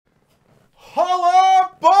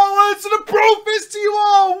Holla, ballers and a brofist to you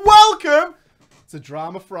all. Welcome to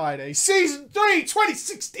Drama Friday, Season 3,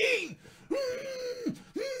 2016.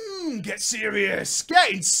 Get serious.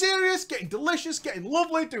 Getting serious, getting delicious, getting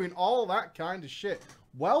lovely, doing all that kind of shit.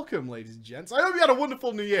 Welcome, ladies and gents. I hope you had a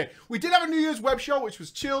wonderful New Year. We did have a New Year's web show, which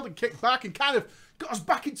was chilled and kicked back and kind of got us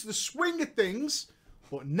back into the swing of things.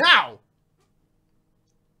 But now,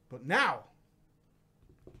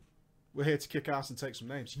 we're here to kick ass and take some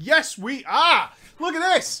names. Yes, we are. Look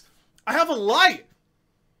at this. I have a light.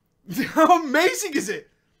 How amazing is it?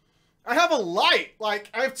 I have a light. Like,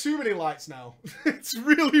 I have too many lights now. It's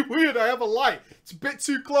really weird. I have a light. It's a bit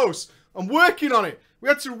too close. I'm working on it. We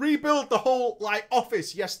had to rebuild the whole, like,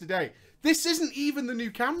 office yesterday. This isn't even the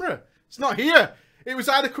new camera. It's not here. It was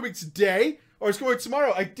either coming today or it's going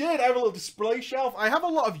tomorrow. I did have a little display shelf. I have a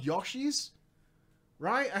lot of Yoshis.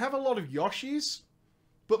 Right? I have a lot of Yoshis.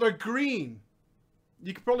 But they're green.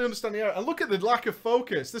 You can probably understand the error. And look at the lack of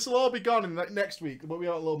focus. This will all be gone in next week. But we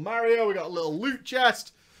got a little Mario. We got a little loot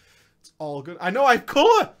chest. It's all good. I know I have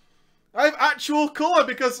colour. I have actual colour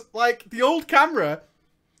because, like, the old camera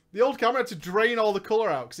had to drain all the colour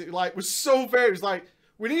out because it, like, was so varied. It was like,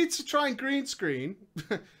 we need to try and green screen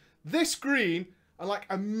this green and, like,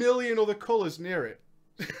 a million other colours near it.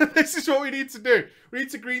 This is what we need to do. We need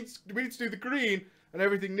to do the green and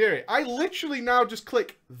everything near it. I literally now just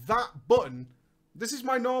click that button. This is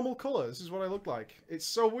my normal colour. This is what I look like. It's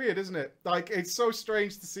so weird, isn't it? Like, it's so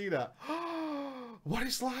strange to see that. What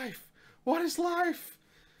is life? What is life?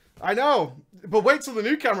 I know. But wait till the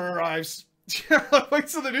new camera arrives. Wait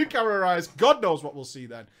till the new camera arrives. God knows what we'll see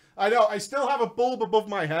then. I know. I still have a bulb above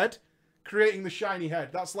my head, creating the shiny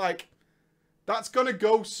head. That's like... That's gonna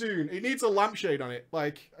go soon. It needs a lampshade on it.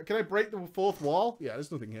 Like, can I break the fourth wall? Yeah, there's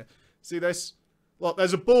nothing here. See this? Look,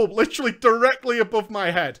 there's a bulb literally directly above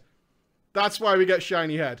my head. That's why we get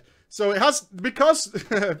shiny head. So it has, because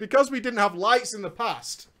we didn't have lights in the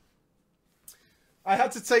past, I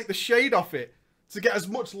had to take the shade off it to get as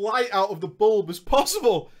much light out of the bulb as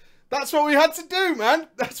possible. That's what we had to do, man.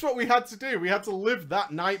 That's what we had to do. We had to live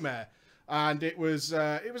that nightmare. And it was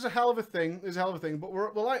a hell of a thing. It was a hell of a thing. But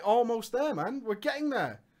we're like almost there, man. We're getting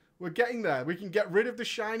there. We're getting there. We can get rid of the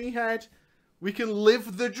shiny head. We can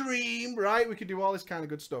live the dream, right? We can do all this kind of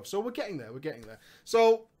good stuff. So we're getting there. We're getting there.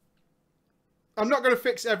 So I'm not going to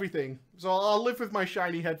fix everything. So I'll live with my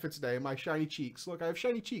shiny head for today and my shiny cheeks. Look, I have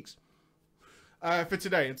shiny cheeks for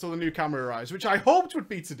today until the new camera arrives, which I hoped would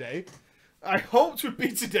be today. I hoped would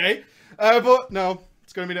be today. But no,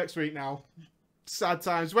 it's going to be next week now. Sad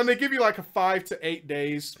times. When they give you like a 5 to 8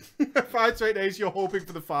 days, 5 to 8 days, you're hoping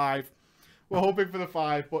for the 5. We're hoping for the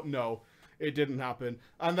 5, but no. It didn't happen.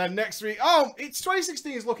 And then next week, it's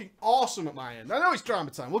 2016 is looking awesome at my end. I know it's drama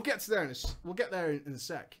time. We'll get there in a sec. We'll get there in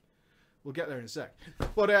a sec.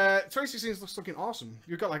 But 2016 is looking awesome.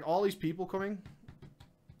 You've got like all these people coming.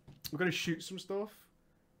 We're gonna shoot some stuff.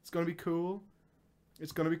 It's gonna be cool.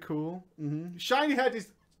 It's gonna be cool. Shiny head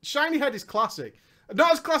is classic.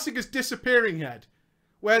 Not as classic as disappearing head,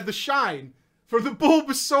 where the shine from the bulb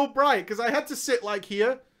was so bright because I had to sit like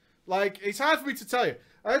here. Like, it's hard for me to tell you.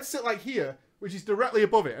 I had to sit like here, which is directly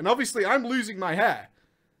above it. And obviously, I'm losing my hair.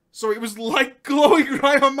 So it was like glowing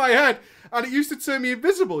right on my head. And it used to turn me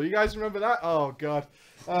invisible. You guys remember that? Oh, God.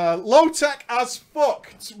 Low tech as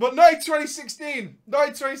fuck. But not in 2016. Not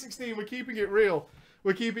in 2016. We're keeping it real.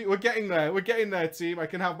 We're getting there. We're getting there, team. I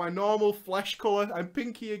can have my normal flesh color. I'm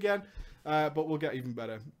pinky again. But we'll get even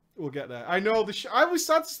better. We'll get there. I know. I was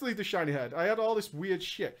sad to leave the shiny head. I had all this weird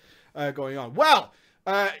shit going on. Well,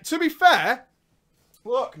 to be fair...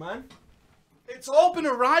 Look, man. It's all been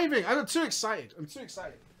arriving. I'm too excited. I'm too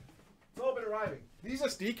excited. It's all been arriving. These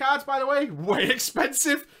SD cards, by the way, way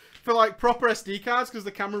expensive for, like, proper SD cards because the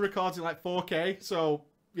camera records in, like, 4K. So,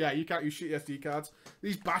 yeah, you can't use shitty SD cards.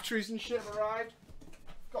 These batteries and shit have arrived.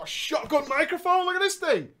 Got a shotgun microphone. Look at this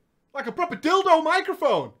thing. Like a proper dildo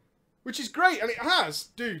microphone. Which is great. And it has,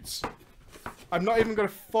 dudes. I'm not even going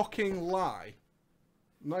to fucking lie.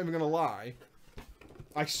 I'm not even going to lie.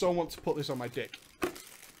 I so want to put this on my dick.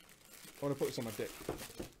 I want to put this on my dick.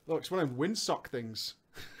 Look, it's one of them windsock things.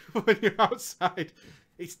 When you're outside.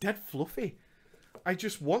 It's dead fluffy. I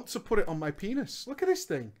just want to put it on my penis. Look at this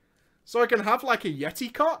thing. So I can have like a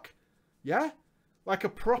Yeti cock. Yeah? Like a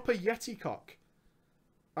proper Yeti cock.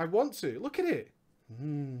 I want to. Look at it.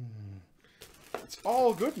 It's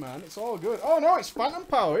all good, man. It's all good. Oh no, it's phantom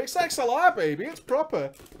power. It's XLR, baby. It's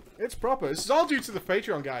proper. It's proper. This is all due to the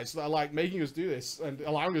Patreon guys that are like making us do this and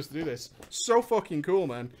allowing us to do this. So fucking cool,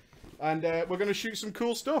 man. And we're going to shoot some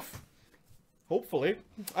cool stuff. Hopefully.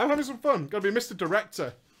 I'm having some fun. Going to be Mr.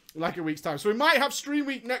 Director in like a week's time. So we might have Stream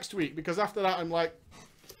Week next week because after that I'm like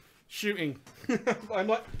Shooting. I'm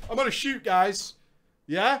on a shoot, guys.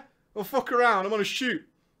 Yeah? Well, fuck around. I'm on a shoot.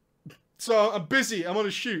 So I'm busy. I'm on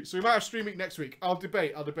a shoot. So we might have Stream Week next week. I'll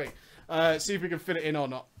debate. See if we can fit it in or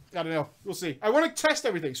not. I don't know. We'll see. I want to test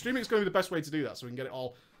everything. Stream Week's going to be the best way to do that, so we can get it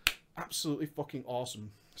all absolutely fucking awesome.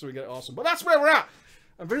 But that's where we're at.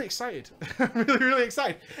 I'm really excited. I'm really, really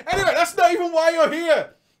excited. Anyway, that's not even why you're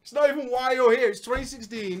here. It's not even why you're here. It's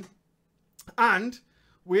 2016. And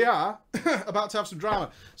we are about to have some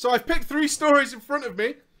drama. So I've picked 3 stories in front of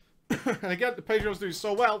me. And again, the Patreon's doing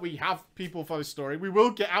so well. We have people for this story. We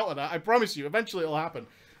will get out of that. I promise you. Eventually it'll happen.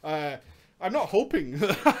 I'm not hoping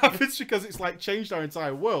that happens because it's like changed our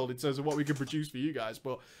entire world in terms of what we can produce for you guys.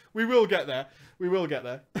 But we will get there. We will get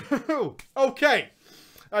there. Okay.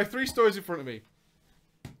 I have 3 stories in front of me.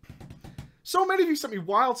 So many of you sent me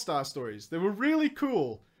WildStar stories. They were really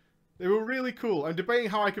cool. They were really cool. I'm debating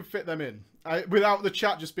how I can fit them in. Without the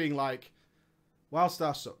chat just being like,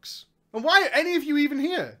 WildStar sucks. And why are any of you even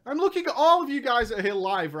here? I'm looking at all of you guys that are here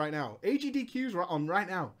live right now. AGDQ's on right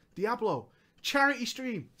now. Diablo. Charity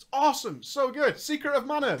stream. It's awesome. So good. Secret of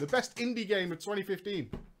Mana. The best indie game of 2015.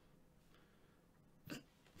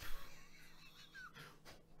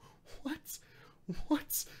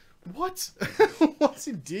 What? What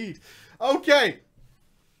indeed? Okay.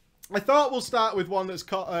 I thought we'll start with one that's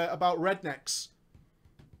about rednecks.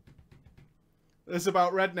 It's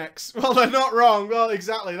about rednecks. Well, they're not wrong. Well,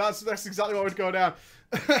 exactly. That's exactly what would go down.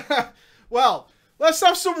 Well, let's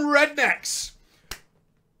have some rednecks.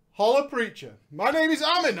 Holla Preacher. My name is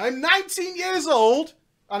Amin. I'm 19 years old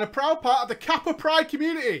and a proud part of the Kappa Pride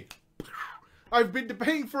community. I've been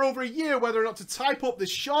debating for over a year whether or not to type up this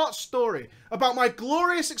short story about my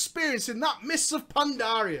glorious experience in that Mists of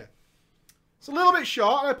Pandaria. It's a little bit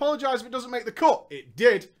short, and I apologise if it doesn't make the cut. It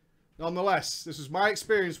did. Nonetheless, this was my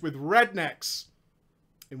experience with rednecks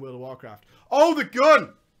in World of Warcraft. Oh, the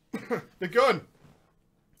gun! The gun.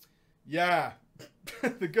 Yeah.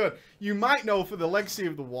 The gun. You might know for the Legacy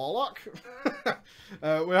of the Warlock.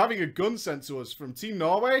 We're having a gun sent to us from Team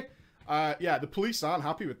Norway. Yeah, the police aren't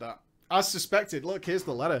happy with that. As suspected. Look, here's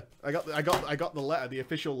the letter. I got the letter, the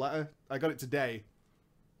official letter. I got it today.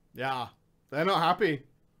 Yeah. They're not happy.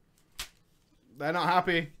 They're not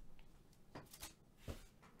happy.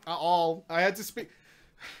 At all. I had to speak.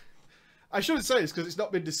 I shouldn't say this because it's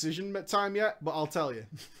not been decision time yet, but I'll tell you.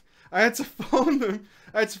 I had to phone them.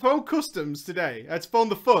 I had to phone customs today. I had to phone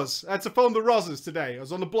the Fuzz. I had to phone the Rozzers today. I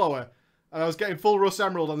was on the blower, and I was getting full Russ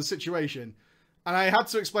Emerald on the situation. And I had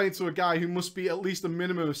to explain to a guy who must be at least a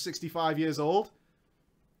minimum of 65 years old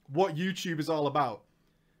what YouTube is all about.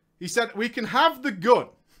 He said, we can have the gun.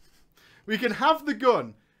 We can have the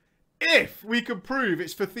gun if we can prove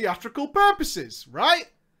it's for theatrical purposes, right?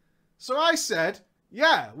 So I said,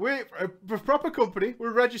 yeah, we're a proper company.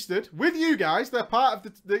 We're registered with you guys. They're part of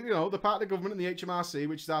the they're part of the government and the HMRC,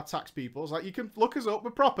 which is our tax people. It's like, you can look us up. We're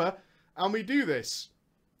proper, and we do this.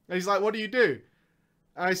 And he's like, what do you do?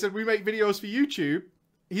 And I said, we make videos for YouTube.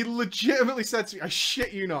 He legitimately said to me, I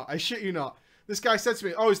shit you not. This guy said to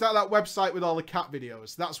me, oh, is that website with all the cat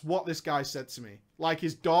videos? That's what this guy said to me. Like,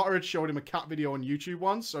 his daughter had showed him a cat video on YouTube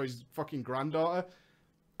once, or his fucking granddaughter.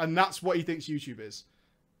 And that's what he thinks YouTube is.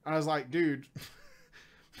 And I was like, dude,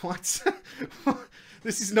 what?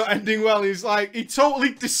 This is not ending well. And he's like, he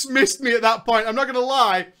totally dismissed me at that point. I'm not going to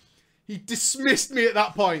lie. He dismissed me at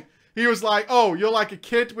that point. He was like, oh, you're like a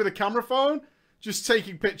kid with a camera phone, just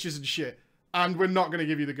taking pictures and shit. And we're not going to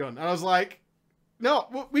give you the gun. And I was like,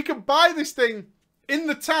 no, we can buy this thing in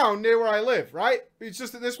the town near where I live, right? It's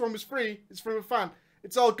just that this one was free. It's from a fan.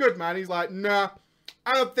 It's all good, man. He's like, nah,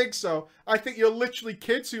 I don't think so. I think you're literally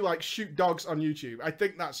kids who, like, shoot dogs on YouTube. I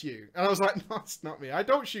think that's you. And I was like, no, it's not me. I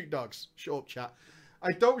don't shoot dogs. Shut up, chat.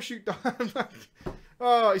 I don't shoot dogs.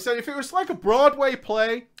 Oh, he said, if it was like a Broadway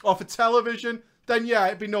play or for television, then yeah,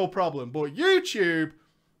 it'd be no problem. But YouTube,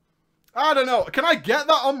 I don't know. Can I get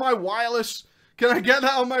that on my wireless? Can I get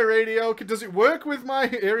that on my radio? Does it work with my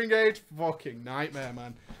hearing aid? Fucking nightmare,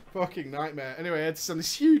 man. Fucking nightmare. Anyway, I had to send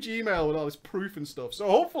this huge email with all this proof and stuff. So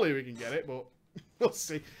hopefully we can get it, but we'll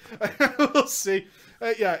see. We'll see.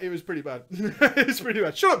 Yeah, it was pretty bad. It was pretty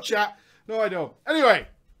bad. Shut up, chat. No, I don't. Anyway,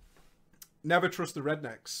 never trust the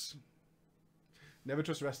rednecks. Never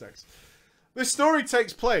trust the rednecks. This story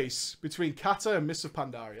takes place between Kata and Mists of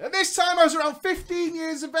Pandaria. At this time, I was around 15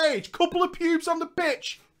 years of age. Couple of pubes on the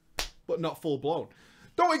pitch, but not full blown.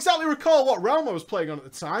 Don't exactly recall what realm I was playing on at the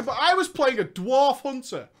time, but I was playing a Dwarf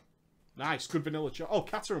Hunter. Nice, good vanilla chat. Oh,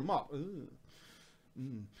 Kata and Mop.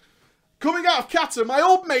 Coming out of Kata, my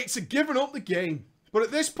old mates had given up the game. But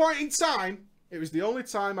at this point in time, it was the only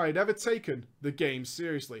time I had ever taken the game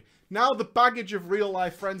seriously. Now the baggage of real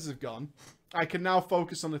life friends have gone, I can now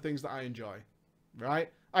focus on the things that I enjoy,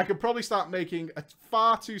 right? I could probably start making a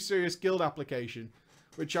far too serious guild application,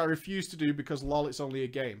 which I refuse to do because lol, it's only a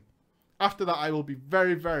game. After that, I will be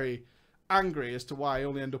very, very angry as to why I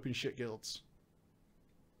only end up in shit guilds.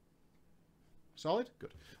 Solid?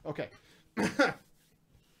 Good. Okay.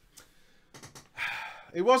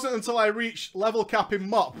 It wasn't until I reached level cap in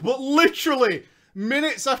MOP, but literally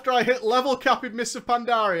minutes after I hit level cap in Mists of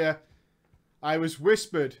Pandaria, I was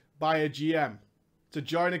whispered by a GM to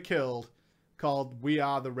join a guild called We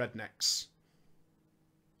Are the Rednecks.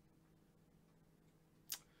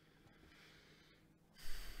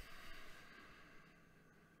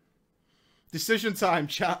 Decision time,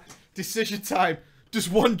 chat. Decision time. Does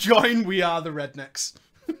one join We Are the Rednecks?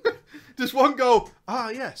 Does one go, ah,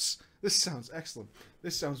 yes, this sounds excellent.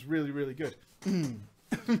 This sounds really, really good.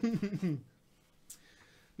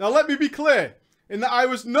 Now, let me be clear in that I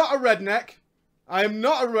was not a redneck. I have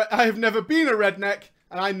never been a redneck,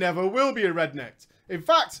 and I never will be a redneck. In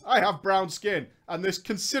fact, I have brown skin, and this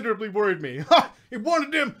considerably worried me. It's one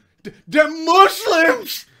of them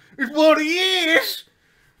Muslims! It's what he is!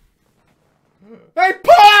 Hey,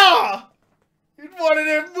 Pa! It's one of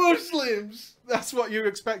them Muslims! That's what you're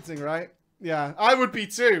expecting, right? Yeah, I would be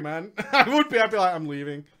too, man. I would be. I'd be like, I'm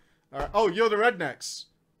leaving. All right. Oh, you're the rednecks.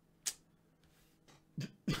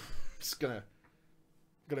 Just gonna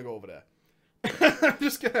go over there. I'm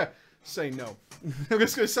just gonna say no. I'm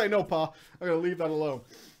just gonna say no, Pa. I'm gonna leave that alone.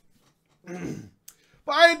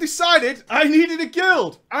 But I had decided I needed a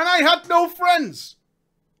guild, and I had no friends.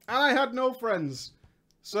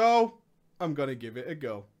 So I'm gonna give it a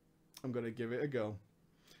go.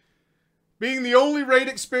 Being the only raid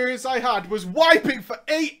experience I had was wiping for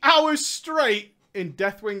 8 hours straight in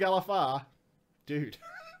Deathwing LFR. Dude,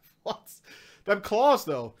 what? Them claws,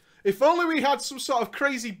 though. If only we had some sort of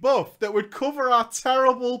crazy buff that would cover our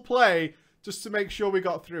terrible play just to make sure we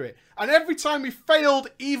got through it. And every time we failed,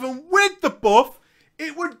 even with the buff,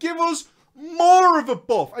 it would give us more of a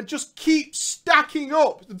buff and just keep stacking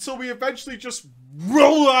up until we eventually just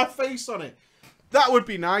roll our face on it. That would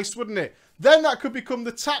be nice, wouldn't it? Then that could become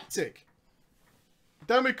the tactic.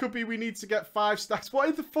 Then it could be we need to get 5 stacks.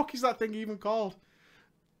 What the fuck is that thing even called?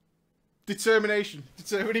 Determination.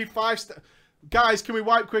 We need 5 stacks. Guys, can we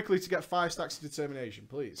wipe quickly to get 5 stacks of determination,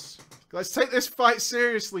 please? Let's take this fight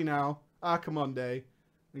seriously now. Archimonde.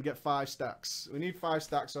 And get 5 stacks. We need 5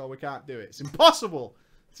 stacks or we can't do it. It's impossible.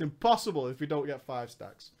 It's impossible if we don't get 5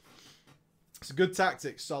 stacks. It's a good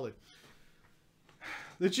tactic. Solid.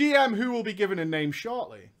 The GM, who will be given a name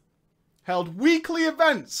shortly, held weekly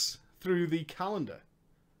events through the calendar.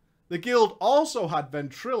 The guild also had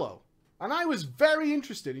Ventrilo, and I was very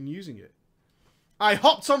interested in using it. I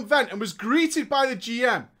hopped on Vent and was greeted by the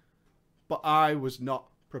GM, but I was not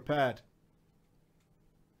prepared.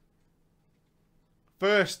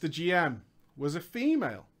 First, the GM was a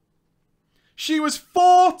female. She was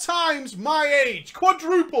 4 times my age,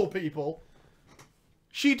 quadruple, people.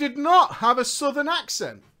 She did not have a southern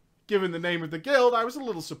accent. Given the name of the guild, I was a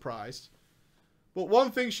little surprised. But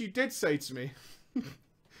one thing she did say to me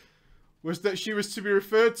was that she was to be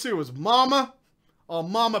referred to as Mama or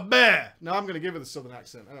Mama Bear. Now, I'm going to give her the southern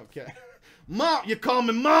accent. I don't care. You call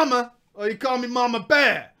me Mama or you call me Mama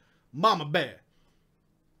Bear. Mama Bear.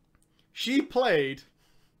 She played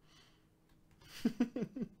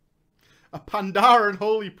a Pandaren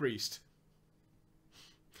holy priest.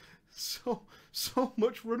 So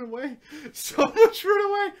much run away. So much run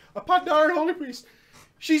away. A Pandaren holy priest.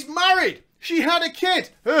 She's married. She had a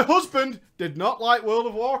kid. Her husband did not like World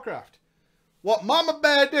of Warcraft. What Mama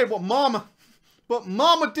Bear did, what Mama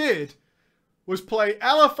did, was play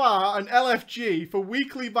LFR and LFG for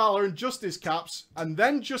weekly Valor and Justice caps, and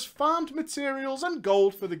then just farmed materials and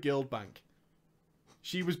gold for the guild bank.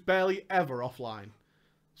 She was barely ever offline.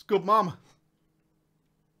 It's good Mama.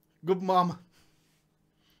 Good Mama.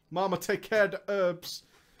 Mama, take care of the herbs.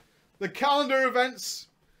 The calendar events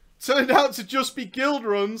turned out to just be guild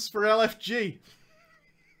runs for LFG.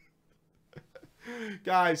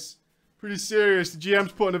 Guys, pretty serious. The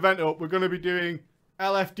GM's put an event up. We're going to be doing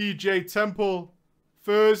LFDJ Temple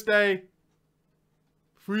Thursday,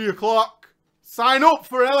 3 o'clock. Sign up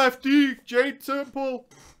for LFDJ Temple,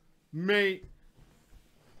 mate.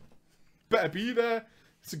 Better be there.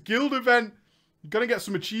 It's a guild event. You're going to get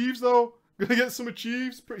some achieves, though. Gonna get some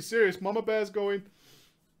achieves. Pretty serious. Mama Bear's going.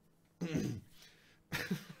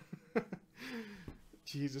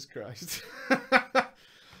 Jesus Christ.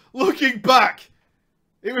 Looking back,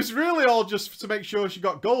 it was really all just to make sure she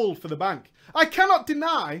got gold for the bank. I cannot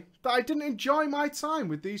deny that I didn't enjoy my time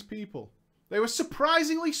with these people. They were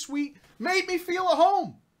surprisingly sweet, made me feel at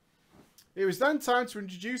home. It was then time to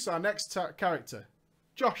introduce our next character,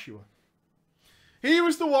 Joshua. He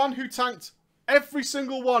was the one who tanked every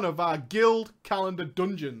single one of our guild calendar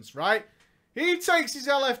dungeons, right? He takes his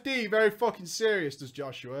LFD very fucking serious, does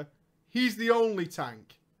Joshua. He's the only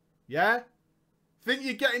tank. Yeah? Think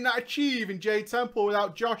you're getting that achieve in J Temple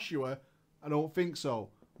without Joshua? I don't think so.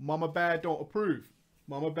 Mama Bear don't approve.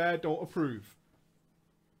 Mama Bear don't approve.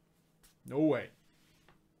 No way.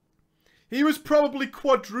 He was probably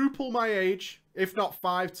quadruple my age, if not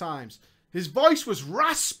 5 times. His voice was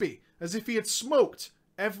raspy, as if he had smoked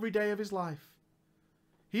every day of his life.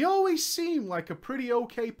 He always seemed like a pretty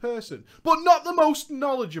okay person, but not the most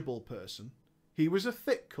knowledgeable person. He was a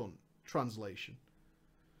thick cunt, translation.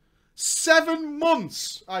 7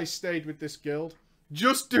 months I stayed with this guild,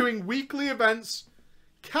 just doing weekly events,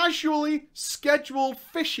 casually scheduled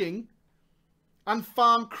fishing, and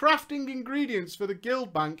farm crafting ingredients for the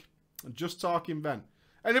guild bank, and just talking Ven.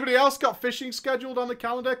 Anybody else got fishing scheduled on the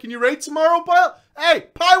calendar? Can you raid tomorrow, Pile? Hey,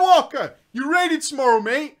 Pie Walker, you raided tomorrow,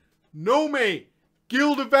 mate? No, mate.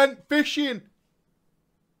 Guild event fishing.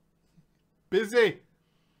 Busy.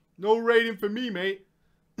 No raiding for me, mate.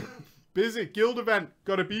 Busy. Guild event.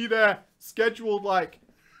 Gotta be there. Scheduled like.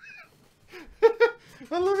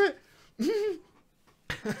 I love it.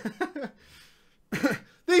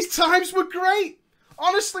 These times were great.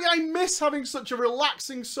 Honestly, I miss having such a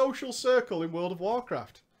relaxing social circle in World of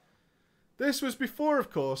Warcraft. This was before, of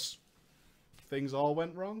course, things all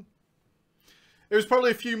went wrong. It was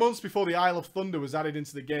probably a few months before the Isle of Thunder was added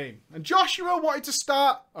into the game, and Joshua wanted to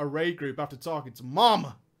start a raid group after talking to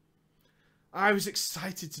Mama. I was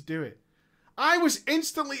excited to do it. I was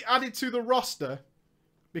instantly added to the roster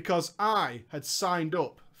because I had signed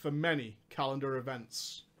up for many calendar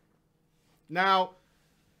events. Now,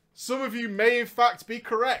 some of you may in fact be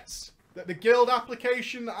correct that the guild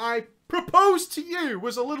application that I proposed to you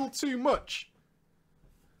was a little too much.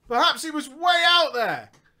 Perhaps it was way out there.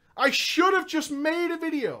 I should have just made a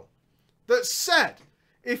video that said,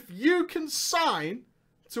 if you can sign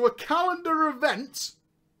to a calendar event,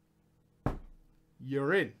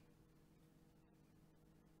 you're in.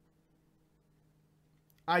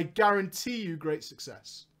 I guarantee you great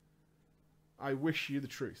success. I wish you the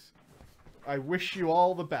truth. I wish you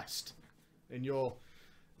all the best in your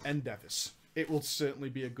endeavors. It will certainly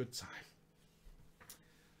be a good time.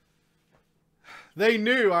 They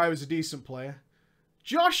knew I was a decent player.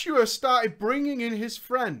 Joshua started bringing in his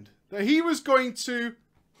friend that he was going to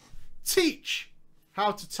teach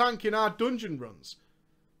how to tank in our dungeon runs.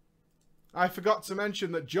 I forgot to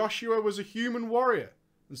mention that Joshua was a human warrior,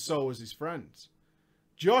 and so was his friend.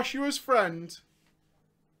 Joshua's friend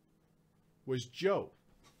was Joe.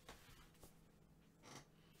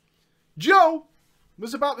 Joe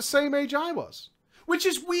was about the same age I was, which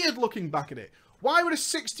is weird looking back at it. Why would a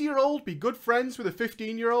 60-year-old be good friends with a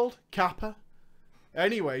 15-year-old? Kappa.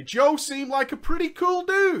 Anyway, Joe seemed like a pretty cool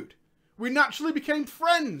dude. We naturally became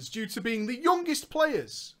friends due to being the youngest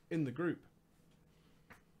players in the group.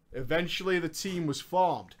 Eventually, the team was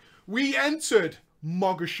formed. We entered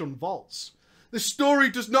Mogoshun Vaults. The story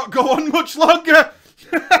does not go on much longer.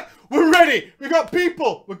 We're ready. We got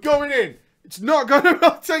people. We're going in. It's not going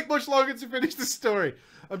to take much longer to finish the story.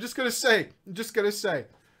 I'm just going to say.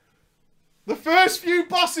 The first few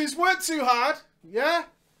bosses weren't too hard. Yeah?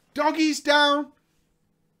 Doggies down.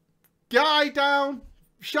 Guy down.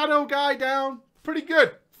 Shadow guy down. Pretty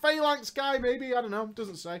good. Phalanx guy maybe. I don't know.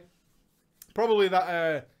 Doesn't say. Probably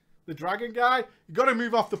that, the dragon guy. You got to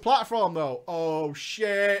move off the platform though. Oh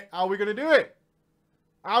shit. How are we going to do it?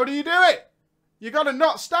 How do you do it? You got to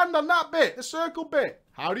not stand on that bit. The circle bit.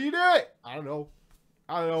 How do you do it? I don't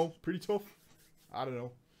know. Pretty tough. I don't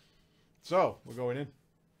know. So, we're going in.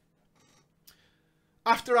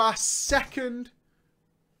 After our second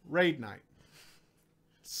raid night.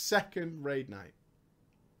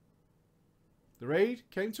 The raid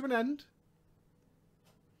came to an end.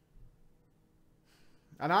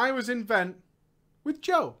 And I was in Vent with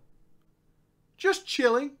Joe. Just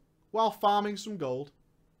chilling while farming some gold.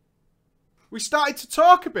 We started to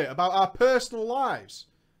talk a bit about our personal lives.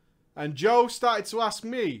 And Joe started to ask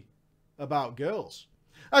me about girls.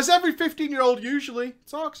 As every 15-year-old usually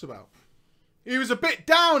talks about. He was a bit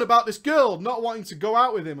down about this girl not wanting to go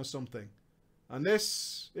out with him or something. And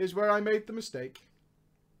this is where I made the mistake.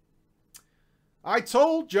 I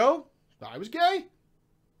told Joe that I was gay.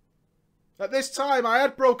 At this time, I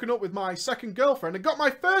had broken up with my second girlfriend and got my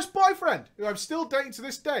first boyfriend, who I'm still dating to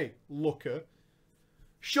this day, Looker.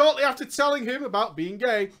 Shortly after telling him about being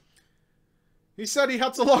gay, he said he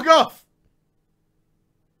had to log off.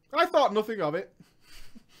 I thought nothing of it.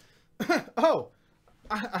 Oh,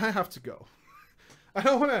 I have to go. I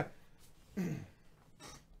don't want to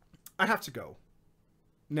I have to go.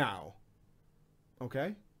 Now.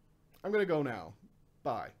 Okay? I'm gonna go now.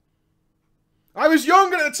 Bye. I was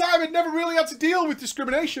young at the time and never really had to deal with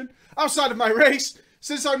discrimination outside of my race,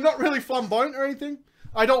 since I'm not really flamboyant or anything.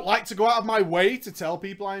 I don't like to go out of my way to tell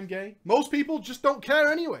people I'm gay. Most people just don't care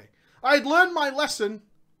anyway. I had learned my lesson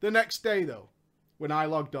the next day, though, when I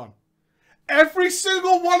logged on. Every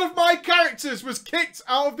single one of my characters was kicked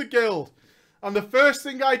out of the guild. And the first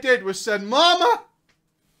thing I did was send Mama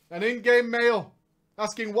an in-game mail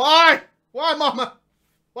asking why? Why, Mama?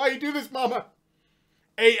 Why you do this, Mama?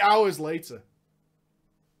 8 hours later,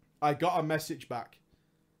 I got a message back.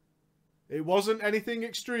 It wasn't anything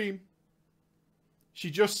extreme. She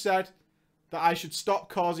just said that I should stop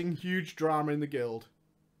causing huge drama in the guild.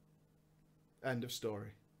 End of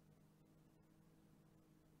story.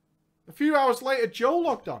 A few hours later, Joe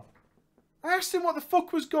logged on. I asked him what the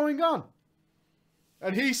fuck was going on.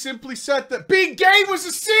 And he simply said that being gay was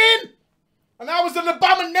a sin! And I was an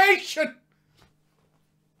abomination!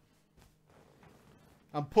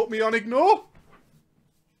 And put me on ignore.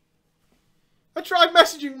 I tried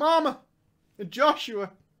messaging Mama and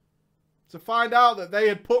Joshua to find out that they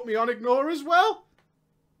had put me on ignore as well.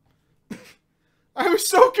 I was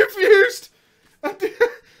so confused.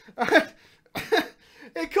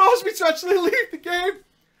 It caused me to actually leave the game.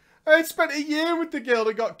 I had spent a year with the guild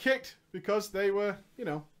and got kicked because they were, you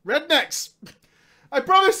know, rednecks. I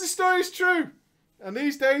promise the story is true. And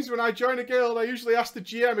these days when I join a guild, I usually ask the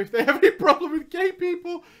GM if they have any problem with gay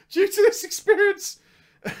people due to this experience.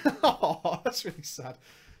 Oh, that's really sad.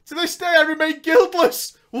 To this day, I remain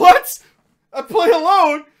guildless. What? I play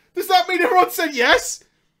alone? Does that mean everyone said yes?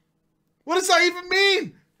 What does that even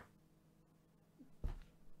mean?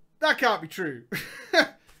 That can't be true.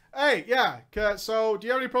 Hey, yeah. So, do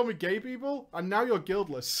you have any problem with gay people? And now you're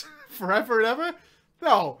guildless. Forever and ever?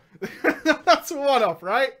 No. That's a one-off,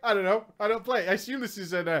 right? I don't know. I don't play. I assume this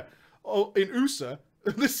is in USA.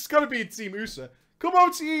 This is got to be in Team USA. Come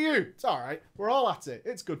over to EU. It's alright. We're all at it.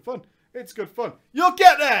 It's good fun. It's good fun. You'll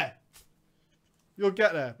get there. You'll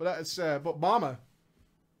get there. But that's, but Mama.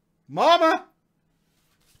 Mama!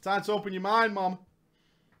 Time to open your mind, Mama.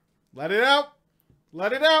 Let it out.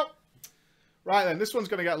 Let it out. Right then, this one's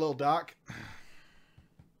going to get a little dark.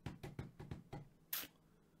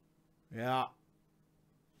 Yeah.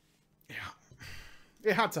 Yeah.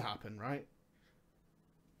 It had to happen, right?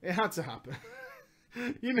 It had to happen.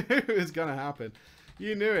 You knew it was going to happen.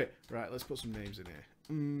 You knew it. Right, let's put some names in here.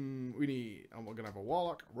 We need... And we're going to have a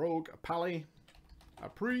warlock, a rogue, a pally, a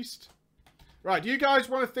priest. Right, do you guys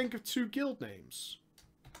want to think of 2 guild names?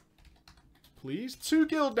 Please? 2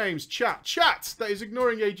 guild names. Chat. Chat that is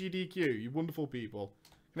ignoring AGDQ. You wonderful people.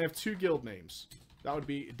 Can I have 2 guild names? That would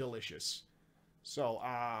be delicious. So,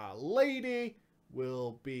 lady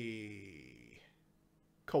will be...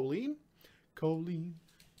 Colleen? Colleen.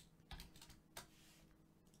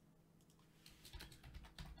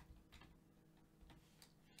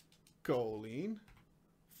 Colleen.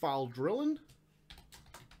 Faldrillin.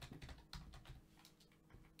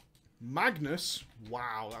 Magnus.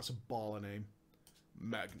 Wow, that's a baller name.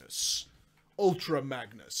 Magnus. Ultra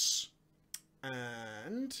Magnus.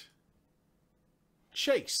 And...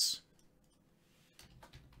 Chase.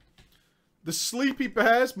 The Sleepy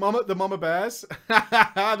Bears. The Mama Bears.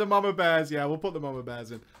 The Mama Bears. Yeah, we'll put the Mama Bears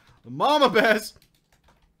in. The Mama Bears.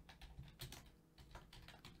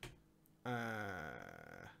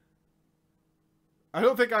 I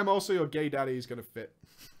don't think I'm also your gay daddy is going to fit.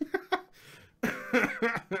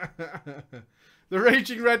 The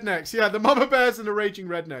Raging Rednecks. Yeah, the Mama Bears and the Raging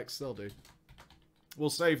Rednecks. They'll do. We'll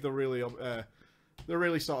save the really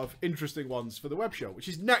sort of interesting ones for the web show, which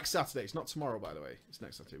is next Saturday. It's not tomorrow, by the way. It's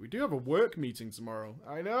next Saturday. We do have a work meeting tomorrow.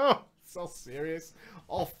 I know. It's all serious.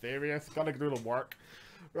 All serious. Gotta do the work.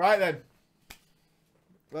 Right then.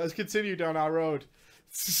 Let's continue down our road.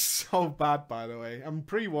 It's so bad, by the way. I'm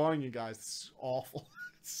pre-warning you guys. It's awful.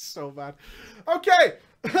 It's so bad. Okay.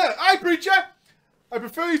 Hi, Preacher. I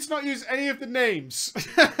prefer you to not use any of the names.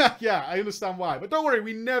 Yeah, I understand why. But don't worry,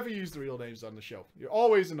 we never use the real names on the show. You're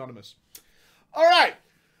always anonymous. All right.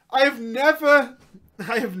 I have never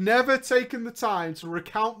taken the time to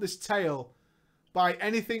recount this tale by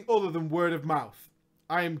anything other than word of mouth.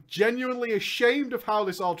 I am genuinely ashamed of how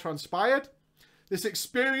this all transpired. This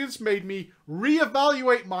experience made me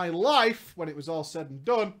reevaluate my life when it was all said and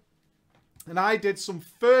done. And I did some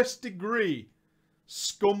first degree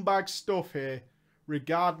scumbag stuff here,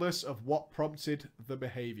 regardless of what prompted the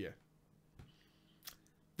behavior.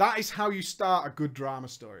 That is how you start a good drama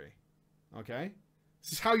story. Okay?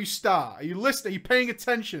 This is how you start. Are you listening? Are you paying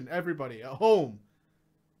attention, everybody at home?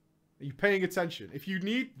 Are you paying attention? If you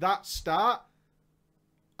need that start,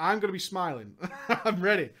 I'm going to be smiling. I'm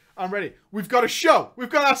ready. I'm ready. We've got a show. We've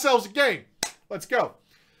got ourselves a game. Let's go.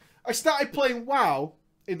 I started playing WoW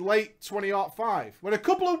in late 2005 when a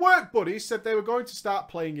couple of work buddies said they were going to start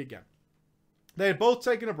playing again. They had both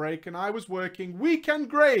taken a break and I was working weekend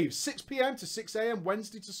graves, 6 PM to 6 AM,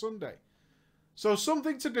 Wednesday to Sunday. So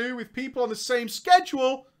something to do with people on the same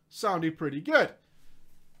schedule sounded pretty good.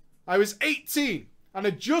 I was 18 and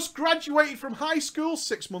had just graduated from high school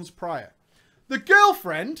 6 months prior. The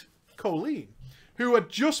girlfriend, Colleen, who had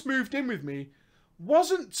just moved in with me,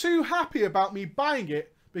 wasn't too happy about me buying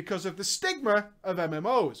it because of the stigma of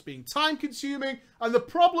MMOs being time-consuming and the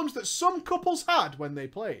problems that some couples had when they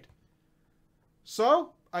played.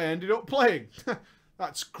 So, I ended up playing.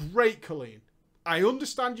 That's great, Colleen. I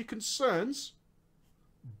understand your concerns,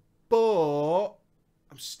 but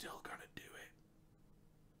I'm still going to do it.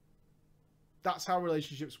 That's how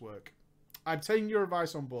relationships work. I'm taking your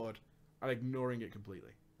advice on board and ignoring it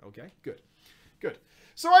completely. Okay, good. Good.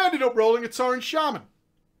 So I ended up rolling a Tauren Shaman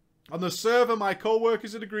on the server my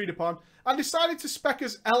co-workers had agreed upon and decided to spec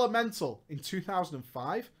as Elemental in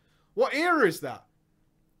 2005. What era is that?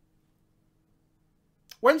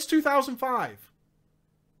 When's 2005?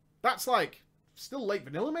 That's like still late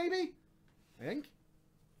vanilla, maybe? I think.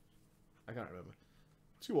 I can't remember.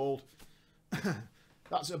 Too old.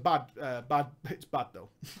 That's a bad. It's bad though.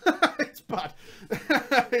 It's bad.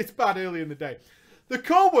 It's bad early in the day. The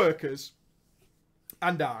co-workers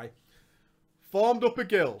and I formed up a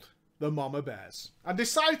guild, the Mama Bears, and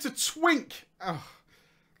decided to twink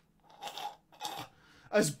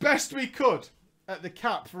as best we could at the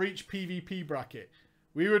cap for each PvP bracket.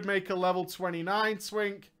 We would make a level 29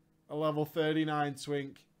 twink, a level 39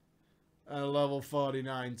 twink, and a level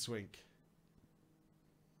 49 twink.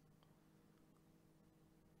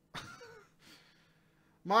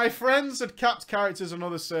 My friends had capped characters on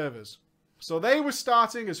other servers, so they were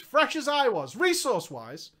starting as fresh as I was,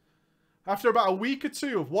 resource-wise. After about a week or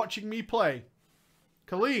two of watching me play,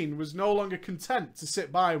 Colleen was no longer content to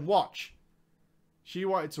sit by and watch. She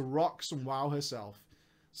wanted to rock some WoW herself.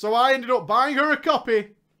 So I ended up buying her a copy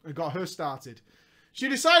and got her started. She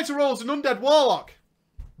decided to roll as an undead warlock.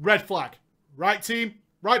 Red flag. Right, team?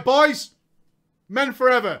 Right, boys? Men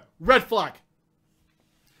forever. Red flag.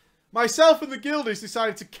 Myself and the guildies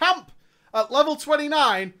decided to camp at level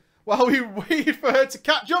 29 while we waited for her to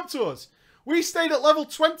catch up to us. We stayed at level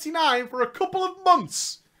 29 for a couple of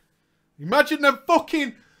months. Imagine them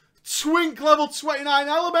fucking twink level 29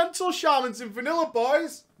 elemental shamans in vanilla,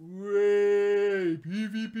 boys. Way,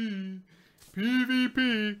 PvP,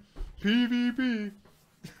 PvP, PvP.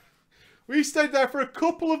 We stayed there for a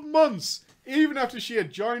couple of months, even after she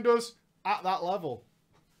had joined us at that level.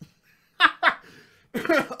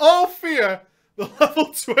 All fear the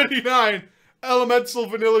level 29 elemental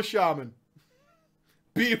vanilla shaman.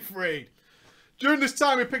 Be afraid. During this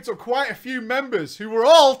time, we picked up quite a few members who were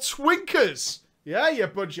all twinkers. Yeah, you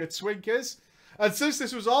bunch of twinkers. And since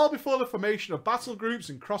this was all before the formation of battle groups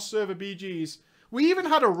and cross-server BGs, we even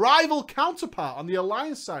had a rival counterpart on the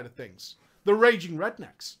Alliance side of things, the Raging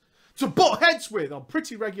Rednecks, to butt heads with on a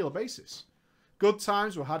pretty regular basis. Good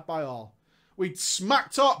times were had by all. We'd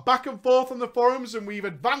smack talk back and forth on the forums and we've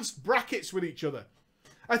advanced brackets with each other.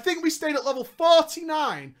 I think we stayed at level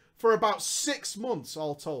 49 for about 6 months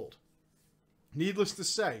all told. Needless to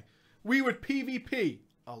say, we would PvP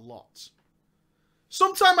a lot.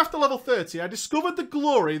 Sometime after level 30, I discovered the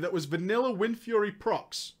glory that was vanilla Windfury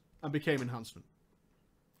procs and became enhancement.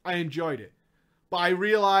 I enjoyed it, but I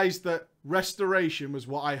realized that restoration was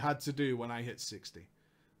what I had to do when I hit 60.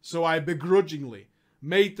 So I begrudgingly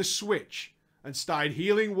made the switch and started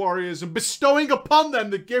healing warriors and bestowing upon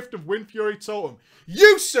them the gift of Windfury Totem.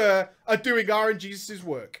 You, sir, are doing RNGesus'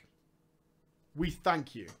 work. We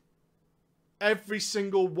thank you. Every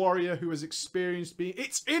single warrior who has experienced being...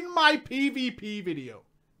 It's in my PvP video.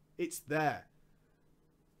 It's there.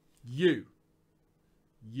 You.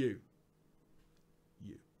 Yeah?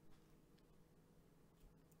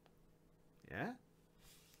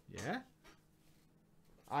 Yeah?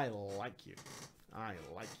 I like you. I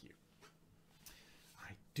like you.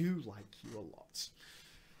 I do like you a lot.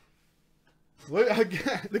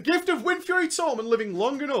 The gift of Windfury Totem and living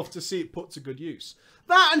long enough to see it put to good use.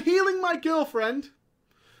 That and healing my girlfriend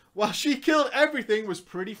while she killed everything was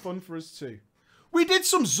pretty fun for us too. We did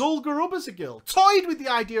some Zul'Gurub as a guild, toyed with the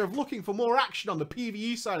idea of looking for more action on the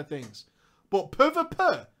PvE side of things, but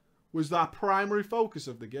PvP was our primary focus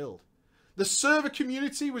of the guild. The server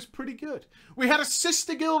community was pretty good. We had a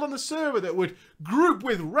sister guild on the server that would group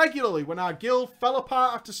with regularly when our guild fell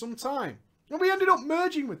apart after some time, and we ended up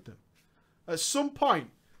merging with them. At some point,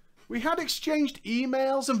 We had exchanged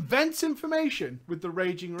emails and vent information with the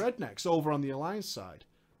Raging Rednecks over on the Alliance side.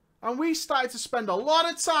 And we started to spend a lot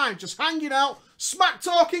of time just hanging out, smack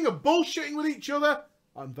talking and bullshitting with each other.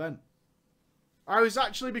 And then I was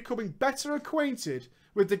actually becoming better acquainted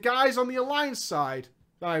with the guys on the Alliance side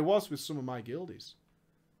than I was with some of my guildies.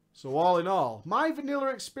 So all in all, my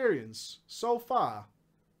vanilla experience so far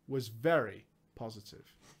was very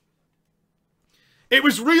positive. It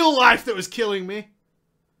was real life that was killing me.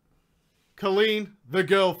 Colleen, the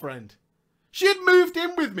girlfriend. She had moved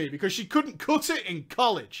in with me because she couldn't cut it in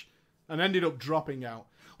college and ended up dropping out.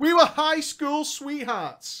 We were high school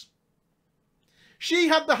sweethearts. She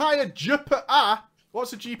had the higher GPA.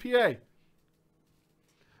 What's a GPA?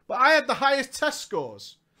 But I had the highest test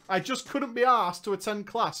scores. I just couldn't be asked to attend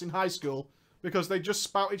class in high school because they just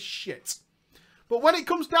spouted shit. But when it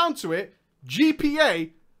comes down to it,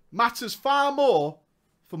 GPA matters far more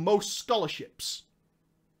for most scholarships.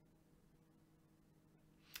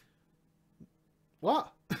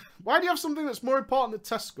 What? Why do you have something that's more important than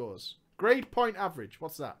test scores? Grade point average.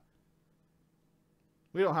 What's that?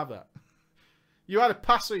 We don't have that. You either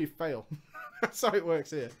pass or you fail. That's how it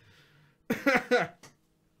works here.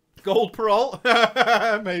 Gold parole?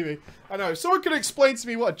 Maybe. I know. Someone could explain to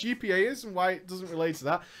me what GPA is and why it doesn't relate to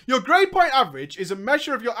that. Your grade point average is a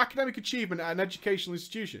measure of your academic achievement at an educational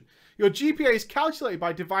institution. Your GPA is calculated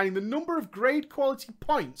by dividing the number of grade quality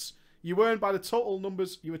points you earn by the total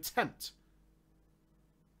numbers you attempt.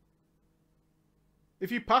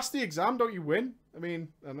 If you pass the exam, don't you win? I mean,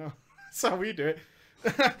 I don't know. That's how we do it.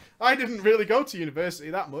 I didn't really go to university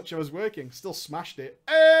that much. I was working. Still smashed it.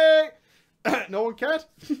 Hey! No one cared.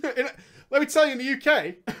 Let me tell you, in the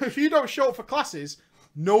UK, if you don't show up for classes,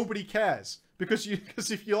 nobody cares. Because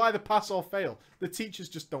if you'll either pass or fail, the teachers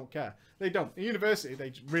just don't care. They don't. In university,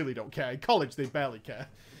 they really don't care. In college, they barely care.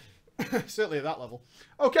 Certainly at that level.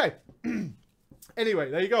 Okay. Anyway,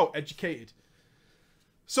 there you go. Educated.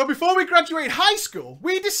 So before we graduated high school,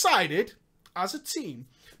 we decided, as a team,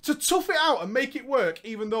 to tough it out and make it work,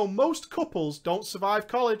 even though most couples don't survive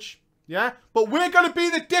college. Yeah? But we're going to be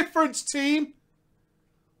the difference, team.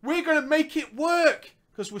 We're going to make it work,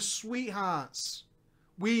 because we're sweethearts.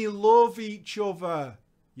 We love each other.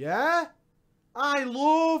 Yeah? I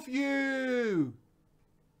love you.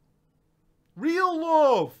 Real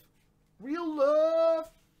love. Real love.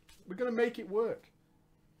 We're going to make it work.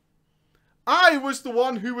 I was the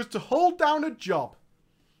one who was to hold down a job,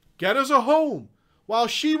 get us a home, while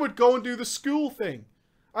she would go and do the school thing.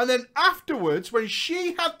 And then afterwards, when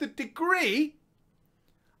she had the degree,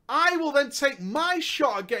 I will then take my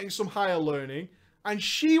shot at getting some higher learning, and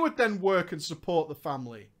she would then work and support the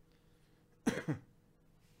family.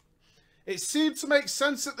 It seemed to make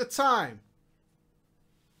sense at the time.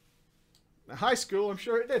 In high school, I'm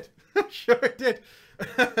sure it did. I'm sure it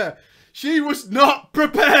did. She was not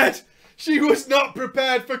prepared. She was not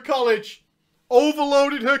prepared for college.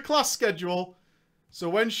 Overloaded her class schedule. So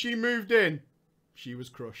when she moved in, she was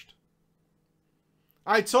crushed.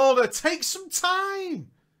 I told her, take some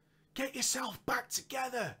time. Get yourself back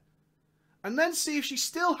together. And then see if she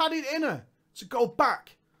still had it in her to go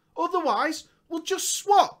back. Otherwise, we'll just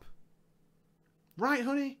swap. Right,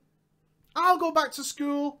 honey? I'll go back to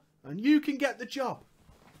school and you can get the job.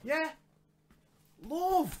 Yeah?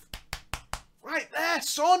 Love. Right there,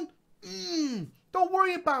 son. Don't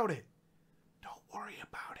worry about it. Don't worry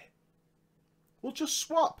about it. We'll just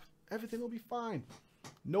swap. Everything will be fine.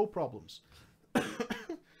 No problems.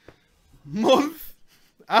 Month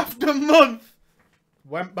after month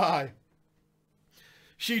went by.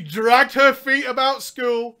 She dragged her feet about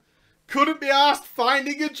school. Couldn't be asked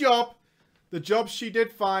finding a job. The jobs she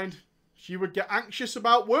did find, she would get anxious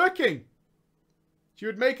about working. She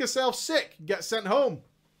would make herself sick and get sent home.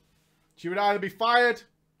 She would either be fired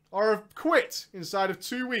or have quit inside of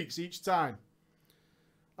 2 weeks each time.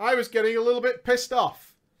 I was getting a little bit pissed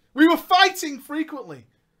off. We were fighting frequently,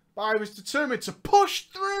 but I was determined to push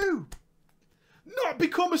through. Not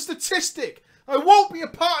become a statistic. I won't be a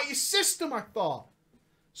part of your system, I thought.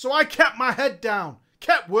 So I kept my head down,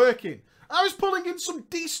 kept working. I was pulling in some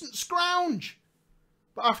decent scrounge.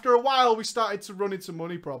 But after a while, we started to run into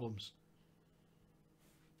money problems.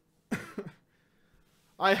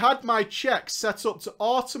 I had my check set up to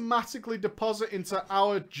automatically deposit into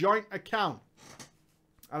our joint account.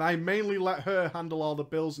 And I mainly let her handle all the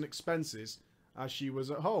bills and expenses as she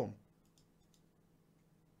was at home.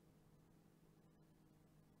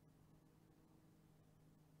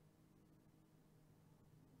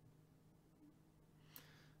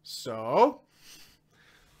 So...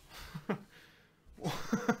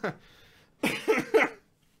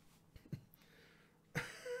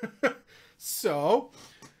 So,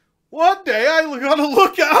 One day I got to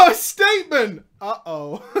look at our statement.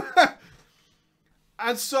 Uh-oh.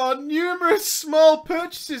 And saw numerous small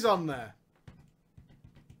purchases on there.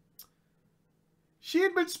 She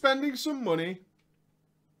had been spending some money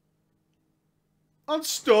on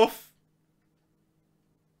stuff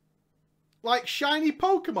like shiny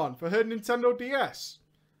Pokemon for her Nintendo DS.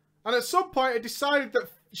 And at some point I decided that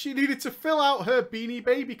she needed to fill out her Beanie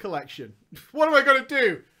Baby collection. What am I going to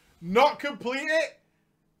do? Not complete it?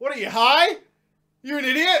 What are you, high? You an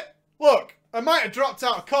idiot? Look, I might have dropped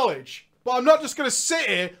out of college, but I'm not just going to sit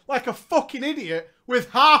here like a fucking idiot with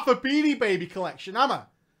half a Beanie Baby collection, am I?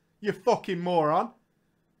 You fucking moron.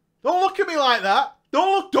 Don't look at me like that.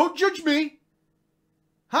 Don't judge me.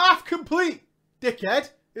 Half complete, dickhead.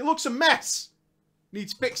 It looks a mess.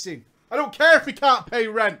 Needs fixing. I don't care if he can't pay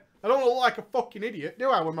rent. I don't look like a fucking idiot, do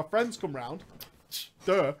I, when my friends come round?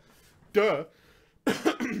 Duh. Duh.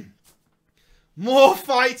 More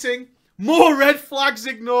fighting. More red flags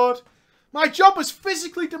ignored. My job was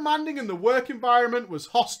physically demanding and the work environment was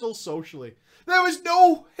hostile socially. There was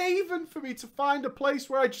no haven for me to find a place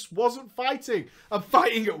where I just wasn't fighting. I'm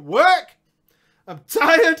fighting at work. I'm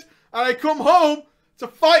tired. And I come home to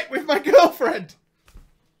fight with my girlfriend.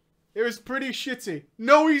 It was pretty shitty.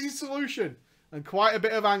 No easy solution. And quite a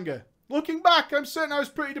bit of anger. Looking back, I'm certain I was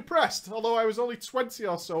pretty depressed. Although I was only 20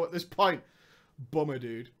 or so at this point. Bummer,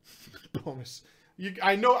 dude. Bummers.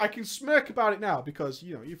 I know I can smirk about it now because,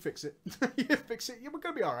 you know, you fix it. You fix it. We're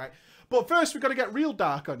going to be all right. But first, we've got to get real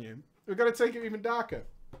dark on you. We've got to take it even darker.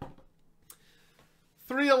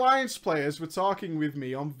 3 Alliance players were talking with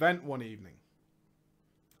me on Vent one evening.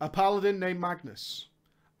 A paladin named Magnus.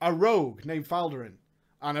 A rogue named Falderin.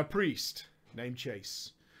 And a priest named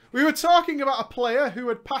Chase. We were talking about a player who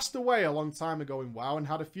had passed away a long time ago in WoW and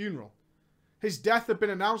had a funeral. His death had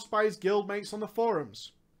been announced by his guildmates on the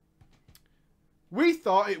forums. We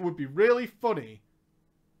thought it would be really funny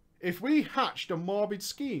if we hatched a morbid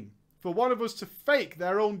scheme for one of us to fake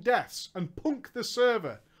their own deaths and punk the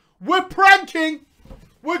server. We're pranking!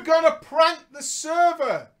 We're gonna prank the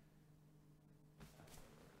server!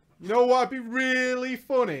 You know what would be really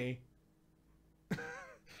funny?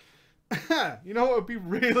 You know what would be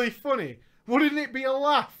really funny? Wouldn't it be a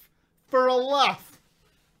laugh? For a laugh.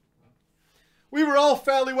 We were all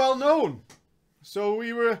fairly well known. So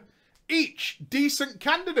we were each decent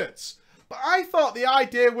candidates. But I thought the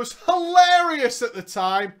idea was hilarious at the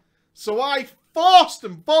time. So I forced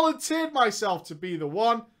and volunteered myself to be the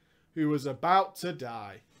one who was about to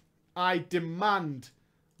die. I demand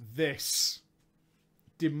this.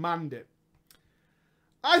 Demand it.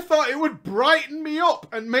 I thought it would brighten me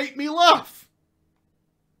up and make me laugh.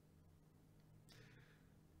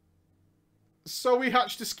 So we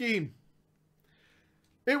hatched a scheme.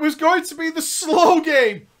 It was going to be the slow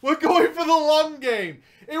game. We're going for the long game.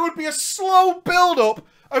 It would be a slow build-up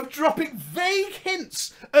of dropping vague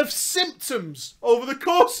hints of symptoms over the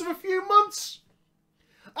course of a few months.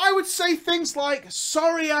 I would say things like,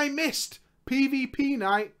 sorry I missed PvP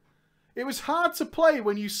night. It was hard to play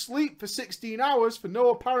when you sleep for 16 hours for no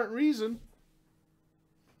apparent reason.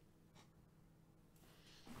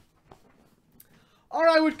 Or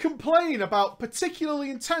I would complain about particularly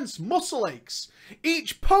intense muscle aches.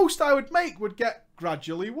 Each post I would make would get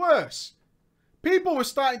gradually worse. People were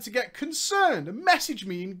starting to get concerned and message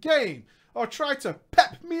me in game or try to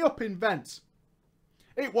pep me up in vent.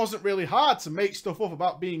 It wasn't really hard to make stuff up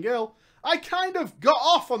about being ill. I kind of got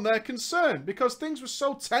off on their concern because things were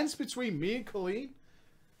so tense between me and Colleen.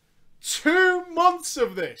 2 months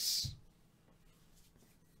of this.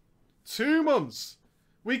 2 months.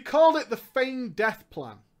 We called it the Feigned Death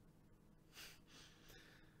Plan.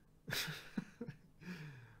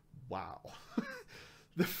 Wow.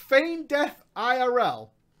 The Feigned Death IRL.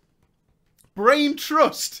 Brain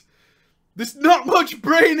trust. There's not much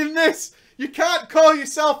brain in this. You can't call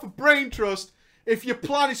yourself a brain trust if your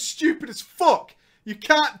plan is stupid as fuck. You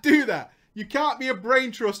can't do that. You can't be a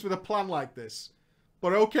brain trust with a plan like this.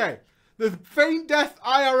 But okay. The Feigned Death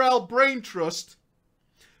IRL Brain Trust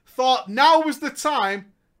thought now was the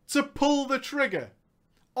time to pull the trigger.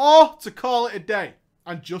 Or to call it a day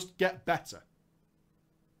and just get better.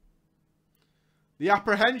 The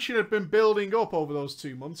apprehension had been building up over those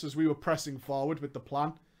 2 months as we were pressing forward with the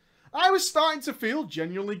plan. I was starting to feel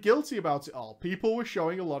genuinely guilty about it all. People were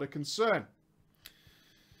showing a lot of concern.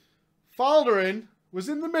 Falderin was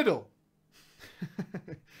in the middle.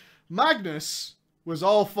 Magnus was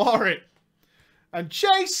all for it. And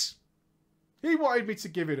Chase, he wanted me to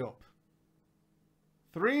give it up.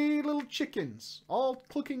 3 little chickens, all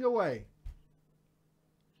clucking away.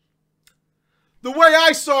 The way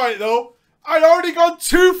I saw it, though, I'd already gone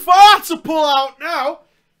too far to pull out now.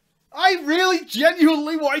 I really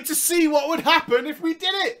genuinely wanted to see what would happen if we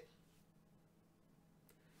did it.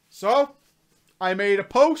 So, I made a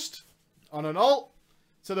post on an alt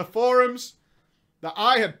to the forums that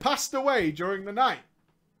I had passed away during the night.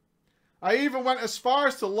 I even went as far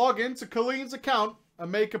as to log into Colleen's account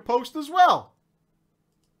and make a post as well.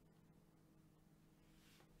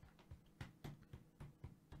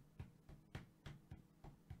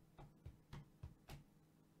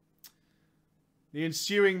 The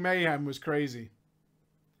ensuing mayhem was crazy.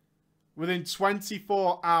 Within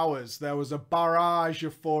 24 hours, there was a barrage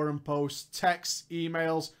of forum posts, texts,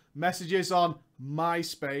 emails, messages on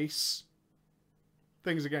MySpace.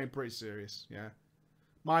 Things are getting pretty serious, yeah.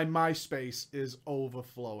 My MySpace is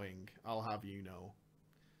overflowing, I'll have you know.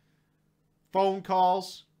 Phone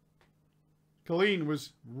calls. Colleen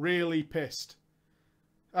was really pissed.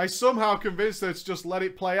 I somehow convinced her to just let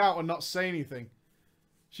it play out and not say anything.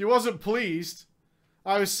 She wasn't pleased.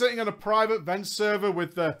 I was sitting on a private vent server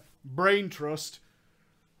with the Brain Trust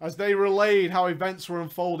as they relayed how events were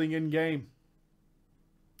unfolding in-game.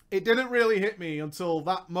 It didn't really hit me until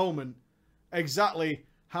that moment exactly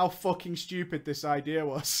how fucking stupid this idea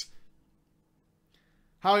was.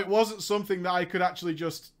 How it wasn't something that I could actually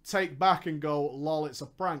just take back and go, lol, it's a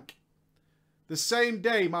prank. The same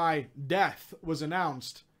day my death was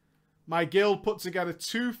announced, my guild put together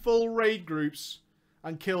 2 full raid groups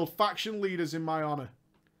and killed faction leaders in my honor.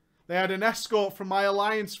 They had an escort from my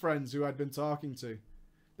alliance friends who I'd been talking to.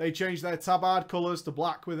 They changed their tabard colours to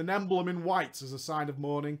black with an emblem in white as a sign of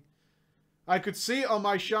mourning. I could see it on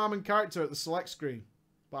my shaman character at the select screen,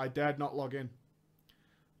 but I dared not log in.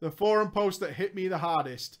 The forum post that hit me the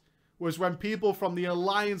hardest was when people from the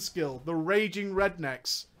Alliance Guild, the Raging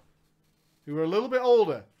Rednecks, who were a little bit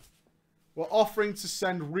older, were offering to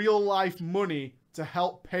send real-life money to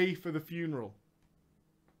help pay for the funeral.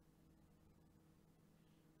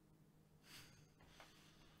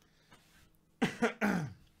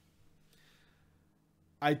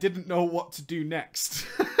 I didn't know what to do next.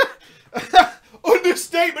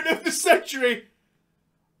 Understatement of the century!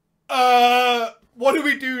 What do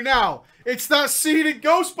we do now? It's that scene in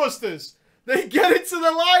Ghostbusters. They get into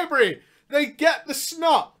the library. They get the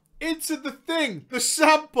snot into the thing, the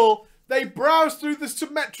sample. They browse through the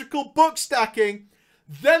symmetrical book stacking.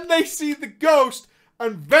 Then they see the ghost,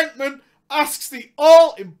 and Venkman asks the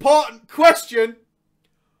all-important question,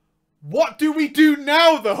 what do we do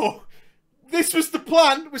now, though? This was the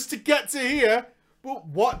plan, was to get to here, but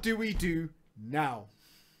what do we do now?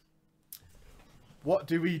 What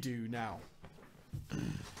do we do now?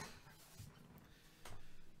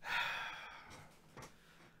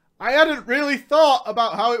 I hadn't really thought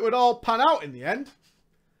about how it would all pan out in the end.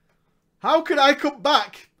 How could I come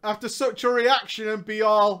back after such a reaction and be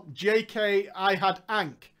all, JK, I had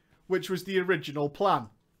Ankh, which was the original plan?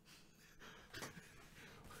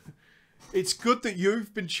 It's good that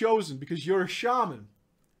you've been chosen because you're a shaman.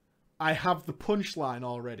 I have the punchline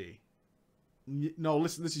already. No,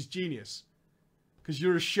 listen, this is genius. Because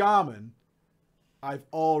you're a shaman, I've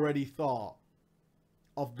already thought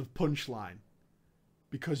of the punchline.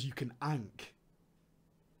 Because you can Ankh.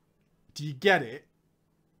 Do you get it?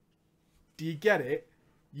 Do you get it?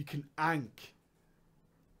 You can Ankh.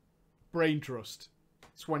 Brain Trust.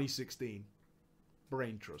 2016.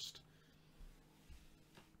 Brain Trust.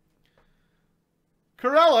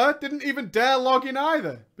 Corella didn't even dare log in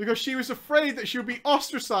either, because she was afraid that she would be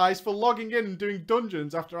ostracized for logging in and doing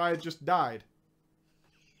dungeons after I had just died.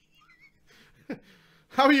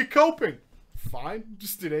 How are you coping? Fine,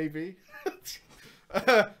 just did AV.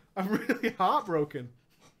 I'm really heartbroken.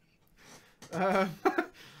 I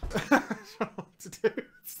don't know what to do.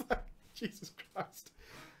 It's like, Jesus Christ.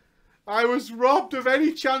 I was robbed of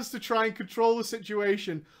any chance to try and control the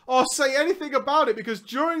situation or say anything about it, because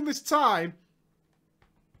during this time,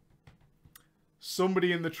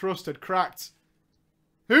 somebody in the trust had cracked.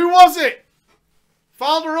 Who was it?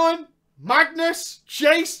 Falderun? Magnus?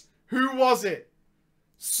 Chase? Who was it?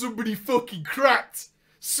 Somebody fucking cracked.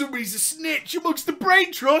 Somebody's a snitch amongst the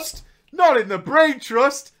Brain Trust. Not in the Brain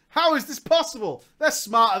Trust. How is this possible? They're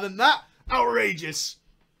smarter than that. Outrageous.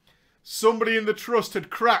 Somebody in the trust had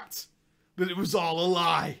cracked that it was all a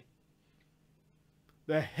lie.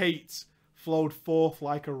 Their hate flowed forth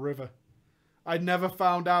like a river. I never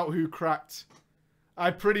found out who cracked.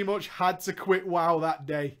 I pretty much had to quit WoW that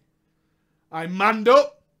day. I manned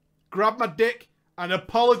up, grabbed my dick, and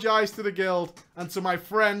apologized to the guild and to my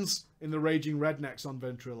friends in the Raging Rednecks on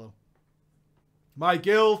Ventrilo. My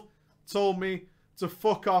guild told me to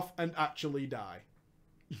fuck off and actually die.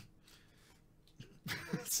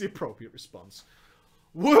 That's the appropriate response.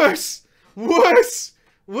 Worse! Worse!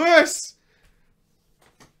 Worse!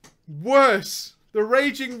 Worse, the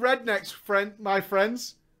raging rednecks, my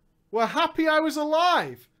friends, were happy I was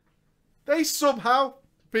alive. They somehow,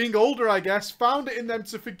 being older I guess, found it in them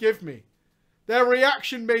to forgive me. Their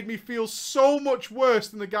reaction made me feel so much worse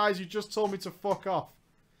than the guys who just told me to fuck off.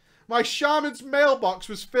 My shaman's mailbox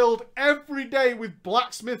was filled every day with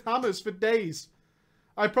blacksmith hammers for days.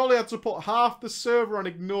 I probably had to put half the server on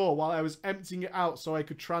ignore while I was emptying it out so I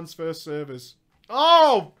could transfer servers.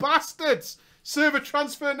 Oh, bastards! Server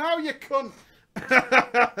transfer now, you cunt!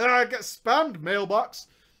 Get spammed, mailbox.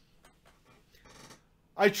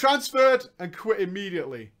 I transferred and quit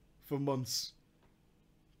immediately for months.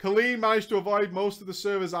 Colleen managed to avoid most of the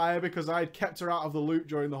servers I had because I had kept her out of the loop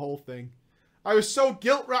during the whole thing. I was so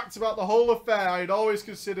guilt-racked about the whole affair I had always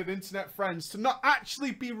considered internet friends to not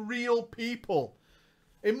actually be real people.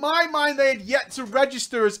 In my mind, they had yet to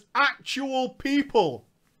register as actual people.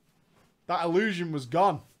 That illusion was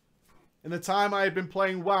gone. In the time I had been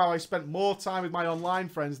playing WoW, I spent more time with my online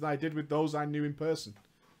friends than I did with those I knew in person.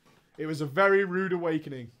 It was a very rude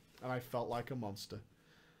awakening, and I felt like a monster.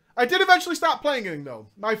 I did eventually start playing it, though.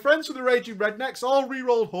 My friends from the Raging Rednecks all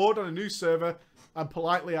re-rolled Horde on a new server and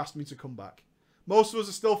politely asked me to come back. Most of us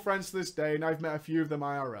are still friends to this day, and I've met a few of them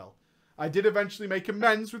IRL. I did eventually make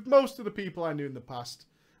amends with most of the people I knew in the past,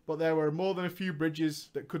 but there were more than a few bridges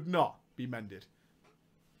that could not be mended.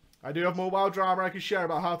 I do have more WoW drama I can share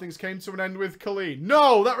about how things came to an end with Colleen.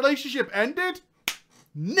 No, that relationship ended?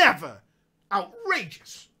 Never!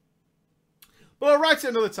 Outrageous! But I'll write it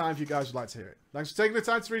another time if you guys would like to hear it. Thanks for taking the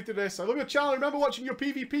time to read through this. I love your channel. Remember watching your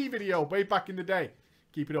PvP video way back in the day.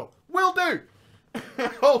 Keep it up. Will do!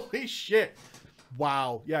 Holy shit.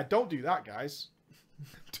 Wow. Yeah, don't do that, guys.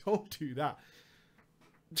 Don't do that.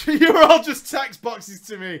 You're all just text boxes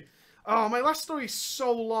to me. Oh, my last story is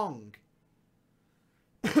so long.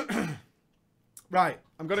 Right,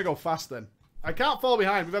 I'm going to go fast then. I can't fall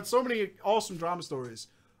behind. We've had so many awesome drama stories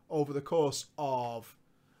over the course of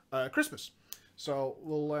Christmas. So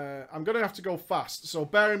I'm going to have to go fast. So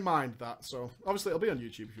bear in mind that. So obviously it'll be on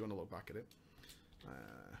YouTube if you want to look back at it.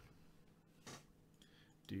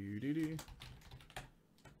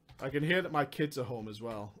 I can hear that my kids are home as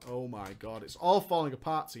well. Oh my god, it's all falling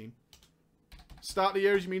apart, team. Start the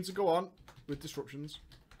year as you mean to go on with disruptions.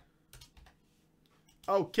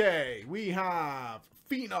 Okay, we have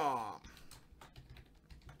Phenom,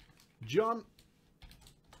 John,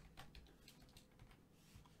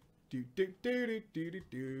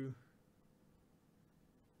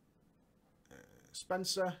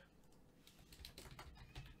 Spencer,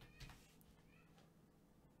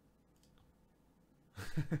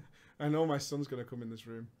 I know my son's gonna come in this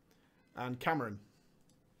room, and Cameron.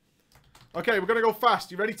 Okay, we're going to go fast.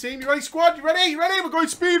 You ready, team? You ready, squad? You ready? You ready? We're going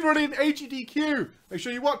speed running HEDQ. Make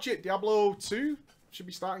sure you watch it. Diablo 2 should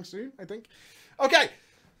be starting soon, I think. Okay.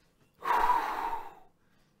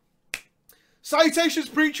 Salutations,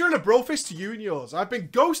 Preacher, and a brofist to you and yours. I've been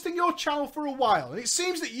ghosting your channel for a while, and it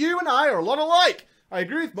seems that you and I are a lot alike. I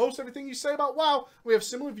agree with most everything you say about WoW. We have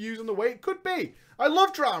similar views on the way it could be. I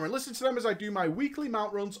love drama and listen to them as I do my weekly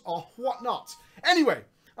mount runs or whatnot. Anyway,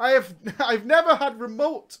 I've never had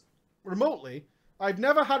remotely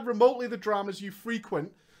the dramas you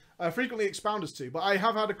frequently expound us to, but I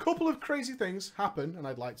have had a couple of crazy things happen, and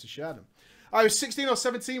I'd like to share them. I was 16 or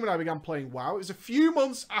 17 when I began playing WoW. It was a few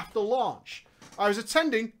months after launch. I was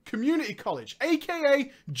attending community college,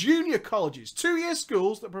 aka junior colleges, 2-year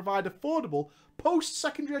schools that provide affordable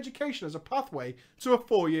post-secondary education as a pathway to a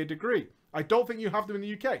 4-year degree. I don't think you have them in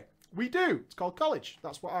the UK. We do. It's called college.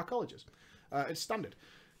 That's what our college is. It's standard.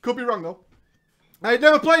 Could be wrong, though. I had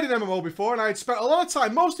never played an MMO before, and I had spent a lot of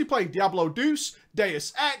time mostly playing Diablo Deuce,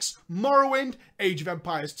 Deus Ex, Morrowind, Age of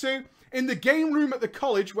Empires 2, in the game room at the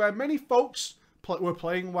college where many folks were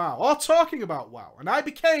playing WoW, or talking about WoW, and I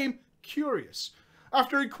became curious.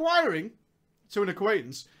 After inquiring to an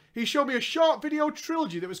acquaintance, he showed me a short video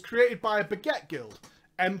trilogy that was created by a baguette guild,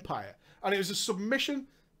 Empire, and it was a submission...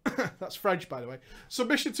 That's French, by the way.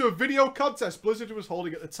 Submission to a video contest Blizzard was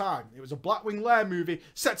holding at the time. It was a Blackwing Lair movie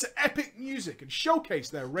set to epic music and showcased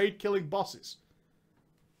their raid-killing bosses.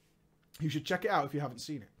 You should check it out if you haven't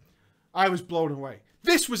seen it. I was blown away.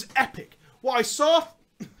 This was epic. What I saw,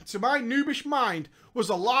 to my noobish mind, was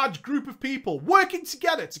a large group of people working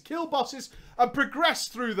together to kill bosses and progress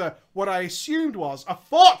through what I assumed was a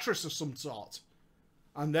fortress of some sort.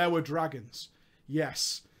 And there were dragons.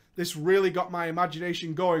 Yes. This really got my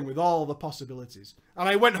imagination going with all the possibilities. And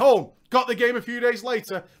I went home, got the game a few days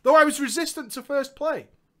later, though I was resistant to first play.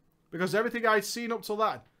 Because everything I'd seen up till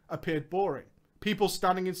that appeared boring. People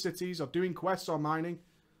standing in cities or doing quests or mining.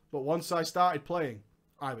 But once I started playing,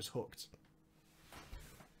 I was hooked.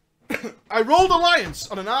 I rolled Alliance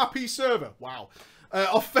on an RP server. Wow.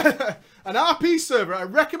 An RP server at a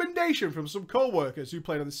recommendation from some co-workers who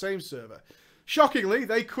played on the same server. Shockingly,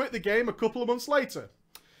 they quit the game a couple of months later.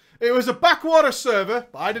 It was a backwater server,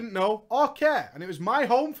 but I didn't know or care, and it was my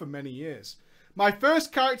home for many years. My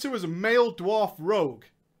first character was a male dwarf rogue.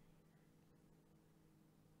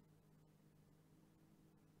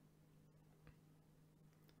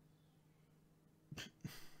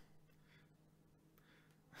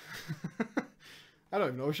 I don't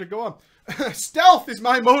even know if I should go on. Stealth is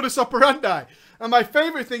my modus operandi, and my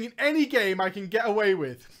favourite thing in any game I can get away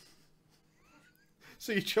with.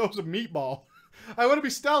 So you chose a meatball. I want to be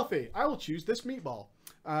stealthy. I will choose this meatball,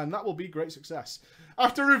 and that will be great success.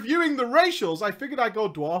 After reviewing the racials, I figured I'd go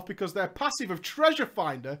dwarf because their passive of treasure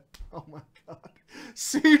finder, oh my god,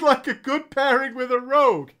 seemed like a good pairing with a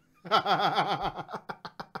rogue.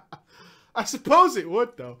 I suppose it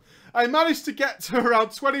would, though. I managed to get to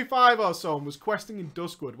around 25 or so and was questing in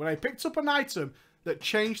Duskwood when I picked up an item that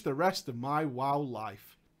changed the rest of my WoW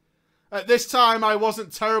life. At this time, I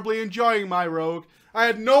wasn't terribly enjoying my rogue. I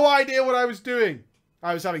had no idea what I was doing.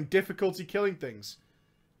 I was having difficulty killing things.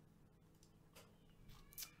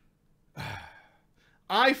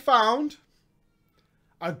 I found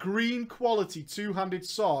a green quality two-handed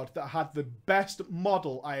sword that had the best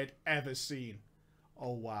model I had ever seen.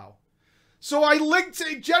 Oh, wow. So I linked it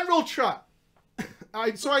in general chat.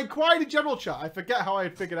 So I inquired in general chat. I forget how I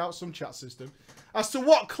had figured out some chat system. As to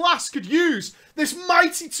what class could use this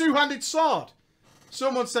mighty two-handed sword.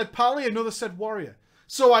 Someone said Pally, another said warrior.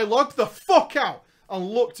 So I logged the fuck out and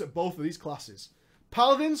looked at both of these classes.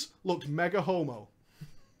 Paladins looked mega homo.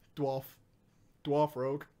 Dwarf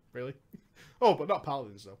rogue. Really? Oh, but not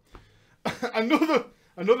paladins though. Another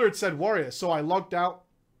had said warrior. So I logged out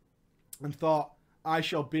and thought, I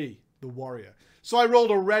shall be the warrior. So I rolled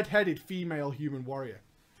a red-headed female human warrior,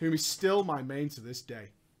 whom is still my main to this day.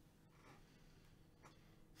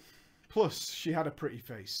 Plus, she had a pretty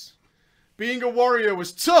face. Being a warrior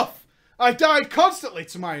was tough. I died constantly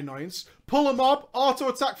to my annoyance. Pull a mob,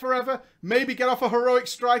 auto-attack forever, maybe get off a heroic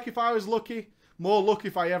strike if I was lucky. More luck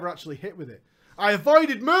if I ever actually hit with it. I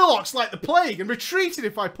avoided murlocs like the plague and retreated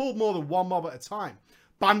if I pulled more than one mob at a time.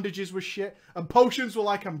 Bandages were shit, and potions were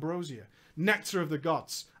like ambrosia. Nectar of the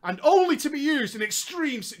gods, and only to be used in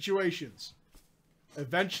extreme situations.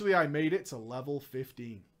 Eventually I made it to level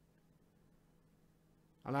 15.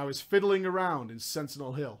 And I was fiddling around in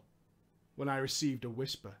Sentinel Hill when I received a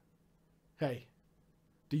whisper. Hey,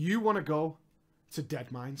 do you want to go to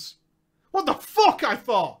Deadmines? What the fuck, I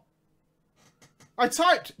thought? I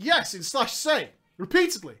typed yes in /say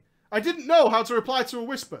repeatedly. I didn't know how to reply to a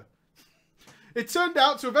whisper. It turned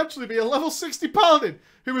out to eventually be a level 60 paladin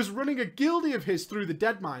who was running a guildie of his through the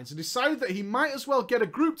Deadmines and decided that he might as well get a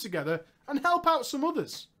group together and help out some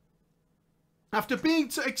others. After being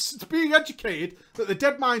educated that the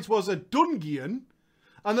Deadmines was a dungeon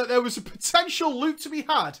and that there was a potential loot to be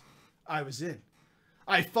had, I was in.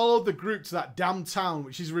 I followed the group to that damn town,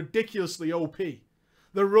 which is ridiculously OP.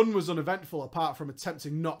 The run was uneventful apart from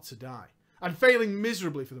attempting not to die, and failing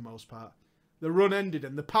miserably for the most part. The run ended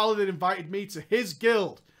and the paladin invited me to his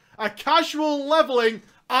guild, a casual leveling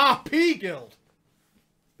RP guild.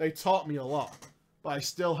 They taught me a lot, but I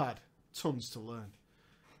still had tons to learn.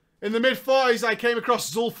 In the mid-40s, I came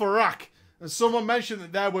across Zul'Farrak, and someone mentioned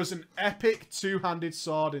that there was an epic two-handed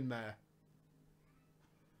sword in there.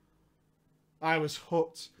 I was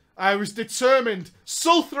hooked. I was determined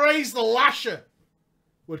Sul'Thraze the Lasher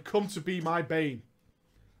would come to be my bane.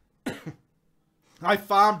 I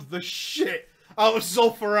farmed the shit out of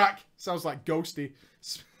Zul'Farrak. Sounds like Ghosty.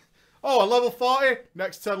 Oh, a level 40?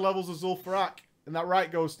 Next 10 levels of Zul'Farrak. Isn't that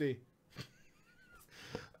right, Ghosty?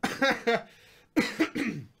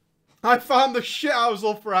 I farmed the shit out of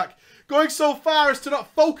Zul'Farrak, going so far as to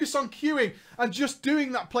not focus on queuing and just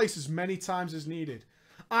doing that place as many times as needed.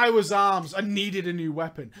 I was arms and needed a new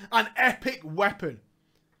weapon. An epic weapon.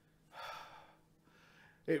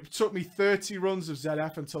 It took me 30 runs of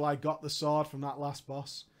ZF until I got the sword from that last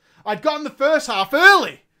boss. I'd gotten the first half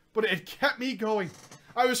early, but it had kept me going.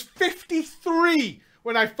 I was 53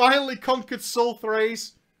 when I finally conquered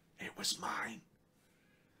Sul'Thraze. It was mine.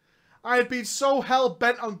 I had been so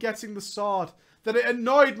hell-bent on getting the sword that it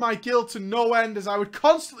annoyed my guild to no end as I would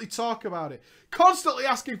constantly talk about it. Constantly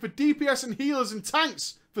asking for DPS and healers and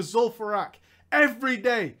tanks for Zul'Farrak. Every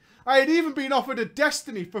day. I had even been offered a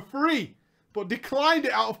Destiny for free, but declined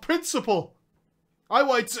it out of principle. I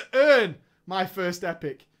wanted to earn my first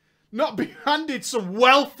epic, not be handed some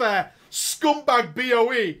welfare scumbag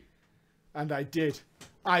BOE. And I did.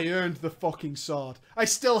 I earned the fucking sword. I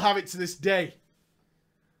still have it to this day.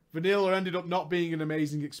 Vanilla ended up not being an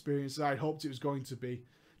amazing experience as I'd hoped it was going to be.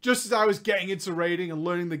 Just as I was getting into raiding and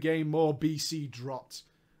learning the game more, BC dropped.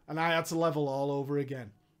 And I had to level all over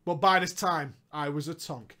again. But by this time, I was a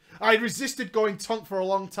tonk. I had resisted going tonk for a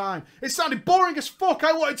long time. It sounded boring as fuck.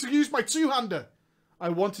 I wanted to use my two-hander. I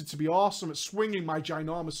wanted to be awesome at swinging my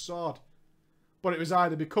ginormous sword. But it was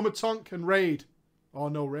either become a tonk and raid, or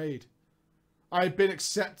no raid. I had been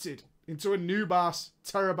accepted into a Nubass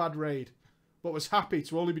Terabad raid, but was happy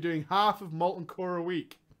to only be doing half of Molten Core a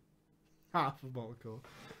week. Half of Molten Core.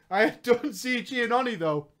 I had done CG and Oni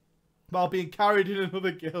though, while being carried in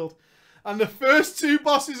another guild. And the first two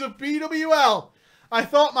bosses of BWL, I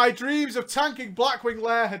thought my dreams of tanking Blackwing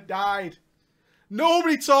Lair had died.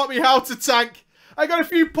 Nobody taught me how to tank. I got a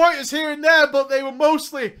few pointers here and there, but they were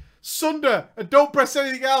mostly Sunder and don't press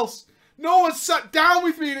anything else. No one sat down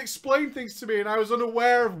with me and explained things to me, and I was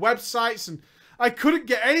unaware of websites and I couldn't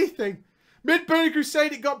get anything. Mid-Burning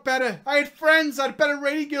Crusade, it got better. I had friends, I had a better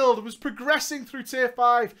raiding guild, was progressing through tier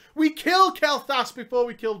 5. We killed Kel'Thas before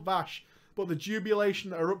we killed Vash. But the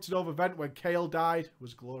jubilation that erupted over Vent when Kale died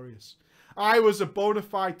was glorious. I was a bona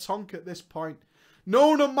fide tonk at this point.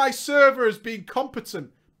 Known on my server as being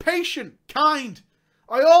competent, patient, kind.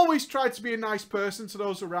 I always tried to be a nice person to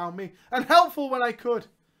those around me and helpful when I could.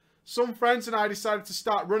 Some friends and I decided to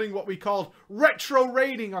start running what we called retro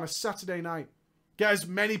raiding on a Saturday night. Get as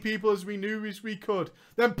many people as we knew as we could,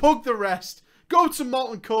 then pug the rest, go to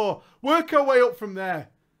Molten Core, work our way up from there.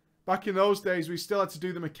 Back in those days, we still had to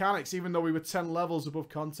do the mechanics, even though we were 10 levels above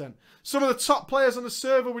content. Some of the top players on the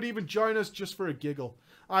server would even join us just for a giggle.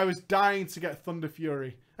 I was dying to get Thunder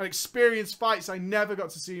Fury and experience fights I never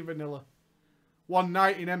got to see in Vanilla. One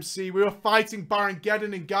night in MC, we were fighting Baron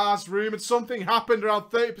Geddon in Gar's room, and something happened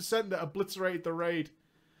around 30% that obliterated the raid.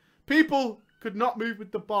 People could not move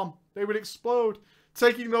with the bomb. They would explode,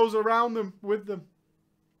 taking those around them with them.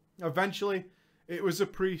 Eventually, it was a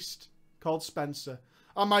priest called Spencer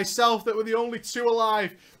and myself that were the only two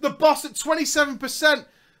alive. The boss at 27%.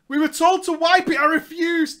 We were told to wipe it. I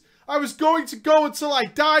refused. I was going to go until I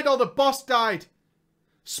died or the boss died.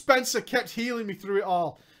 Spencer kept healing me through it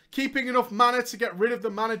all, keeping enough mana to get rid of the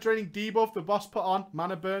mana draining debuff the boss put on.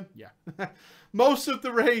 Mana burn? Yeah. Most of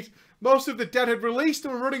the raid, most of the dead had released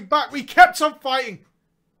and were running back. We kept on fighting.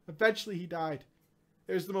 Eventually he died.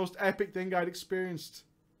 It was the most epic thing I'd experienced.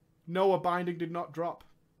 Noah binding did not drop.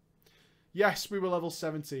 Yes, we were level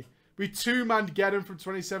 70. We two-manned Geddon from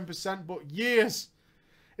 27%, but years.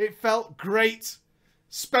 It felt great.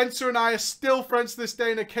 Spencer and I are still friends to this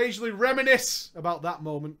day and occasionally reminisce about that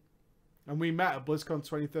moment. And we met at BlizzCon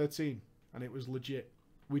 2013, and it was legit.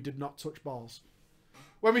 We did not touch balls.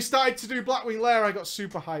 When we started to do Blackwing Lair, I got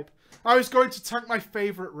super hype. I was going to tank my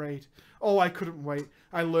favourite raid. Oh, I couldn't wait.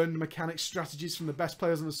 I learned mechanics strategies from the best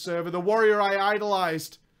players on the server. The warrior I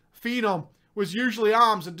idolised, Phenom, was usually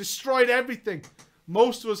arms and destroyed everything.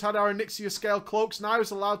 Most of us had our Onyxia scale cloaks, and I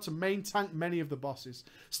was allowed to main tank many of the bosses.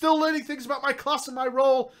 Still learning things about my class and my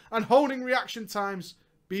role, and honing reaction times.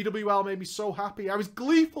 BWL made me so happy. I was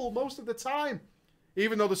gleeful most of the time.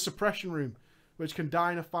 Even though the suppression room, which can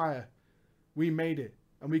die in a fire, we made it.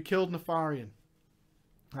 And we killed Nefarian.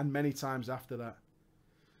 And many times after that.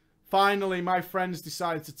 Finally, my friends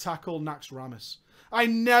decided to tackle Naxxramas. I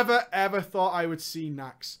never ever thought I would see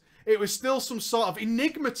Nax. It was still some sort of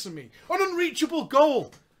enigma to me. An unreachable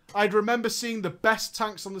goal. I'd remember seeing the best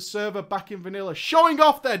tanks on the server back in Vanilla showing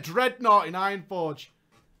off their Dreadnought in Ironforge.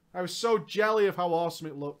 I was so jelly of how awesome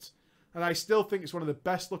it looked. And I still think it's one of the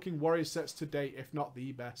best looking warrior sets to date, if not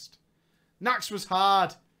the best. Nax was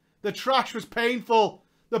hard. The trash was painful.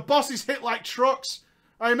 The bosses hit like trucks.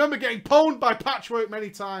 I remember getting pwned by Patchwork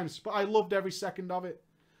many times, but I loved every second of it.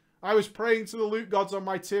 I was praying to the loot gods on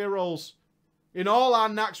my tier rolls. In all our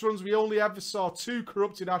Nax runs, we only ever saw 2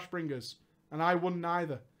 corrupted Ashbringers, and I won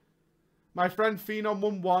neither. My friend Phenom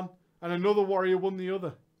won one, and another warrior won the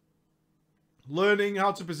other. Learning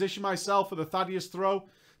how to position myself for the Thaddeus throw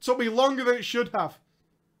took me longer than it should have,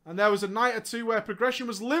 and there was a night or two where progression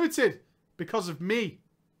was limited because of me.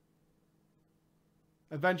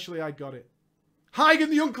 Eventually I got it. Hygen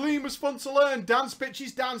the Unclean was fun to learn. Dance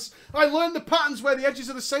bitches dance. I learned the patterns where the edges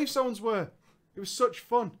of the safe zones were. It was such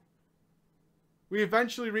fun. We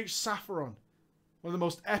eventually reached Sapphiron, one of the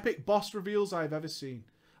most epic boss reveals I've ever seen.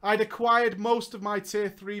 I'd acquired most of my tier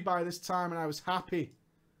 3 by this time and I was happy.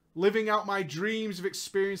 Living out my dreams of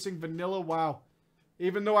experiencing Vanilla WoW.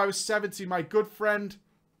 Even though I was 70, my good friend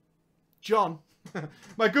John,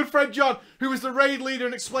 who was the raid leader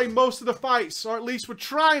and explained most of the fights, or at least would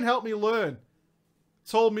try and help me learn,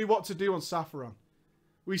 told me what to do on Sapphiron.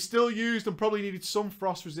 We still used and probably needed some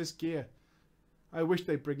frost resist gear. I wish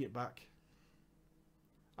they'd bring it back.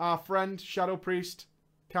 our friend, Shadow Priest,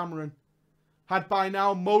 Cameron, had by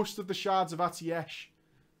now most of the shards of Atiesh.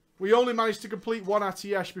 We only managed to complete one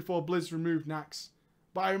Atiesh before Blizz removed Nax.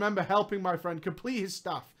 But I remember helping my friend complete his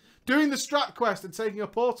staff, doing the strat quest and taking a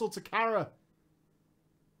portal to Kara.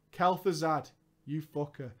 Kel'Thuzad, you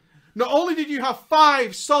fucker. Not only did you have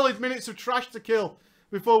 5 solid minutes of trash to kill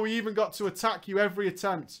before we even got to attack you every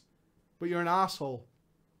attempt, but you're an asshole.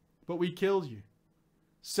 But we killed you.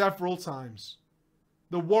 Several times.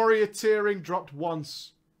 The warrior tiering dropped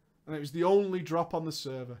once, and it was the only drop on the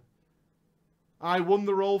server. I won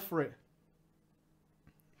the role for it.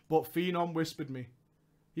 But Phenom whispered me.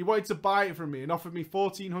 He wanted to buy it from me and offered me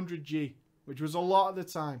 1400 G, which was a lot at the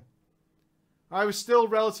time. I was still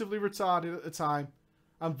relatively retarded at the time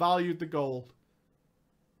and valued the gold.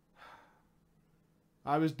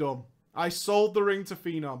 I was dumb. I sold the ring to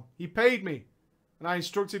Phenom. He paid me, and I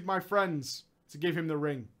instructed my friends to give him the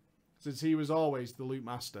ring, since he was always the loot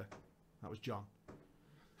master. That was John.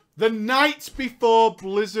 The night before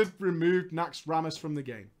Blizzard removed Naxxramas from the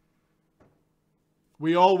game,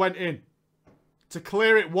 we all went in to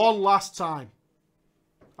clear it one last time.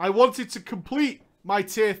 I wanted to complete my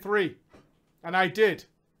tier 3, and I did,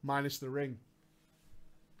 minus the ring.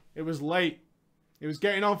 It was late. It was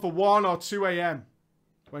getting on for 1 or 2 a.m.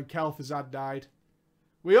 when Kel'Thuzad died.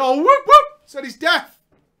 We all whoop whoop said his death,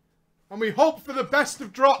 and we hoped for the best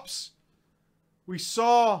of drops. We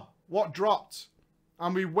saw what dropped,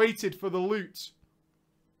 and we waited for the loot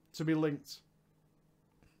to be linked.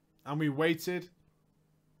 And we waited.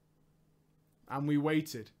 And we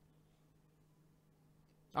waited.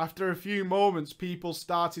 After a few moments, people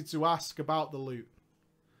started to ask about the loot,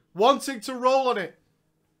 wanting to roll on it.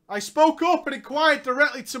 I spoke up and inquired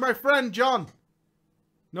directly to my friend John.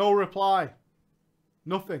 No reply.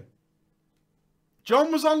 Nothing.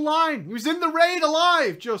 John was online. He was in the raid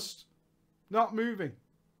alive, just not moving.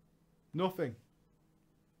 Nothing.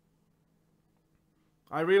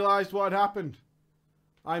 I realized what had happened.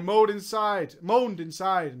 I moaned inside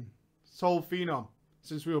and told Phenom,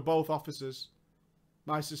 since we were both officers,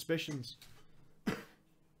 my suspicions.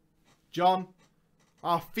 John,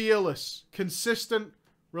 our fearless, consistent,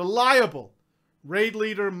 reliable raid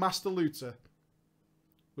leader and master looter,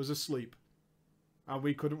 was asleep, and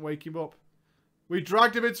we couldn't wake him up. We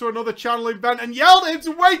dragged him into another channeling vent and yelled at him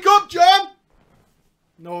to wake up, John!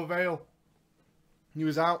 No avail. He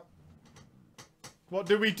was out. What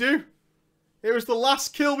did we do? It was the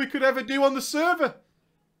last kill we could ever do on the server,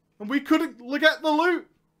 and we couldn't get the loot.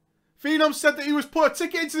 Phenom said that he was put a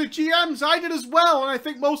ticket into the GMs. I did as well, and I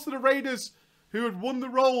think most of the raiders who had won the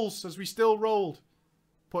rolls, as we still rolled,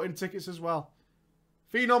 put in tickets as well.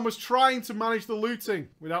 Phenom was trying to manage the looting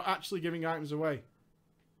without actually giving items away.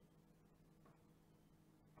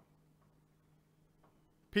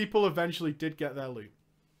 People eventually did get their loot,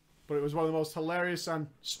 but it was one of the most hilarious and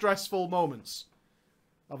stressful moments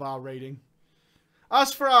of our raiding.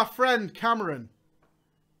 As for our friend Cameron,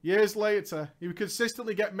 years later, he would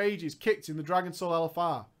consistently get mages kicked in the Dragon Soul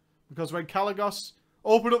LFR, because when Kalecgos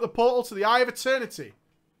opened up the portal to the Eye of Eternity,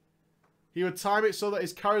 he would time it so that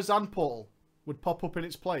his Karazhan portal would pop up in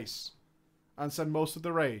its place and send most of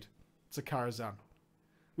the raid to Karazhan.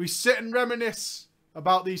 We sit and reminisce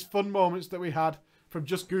about these fun moments that we had from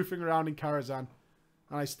just goofing around in Karazhan,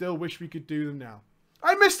 and I still wish we could do them now.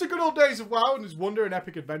 I miss the good old days of WoW and its wonder and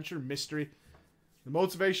epic adventure and mystery. The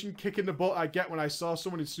motivation, kick in the butt I get when I saw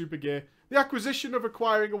someone in super gear. The acquisition of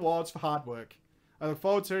acquiring awards for hard work. I look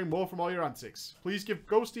forward to hearing more from all your antics. Please give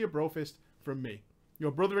Ghosty a brofist from me.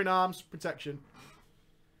 Your brother in arms, protection.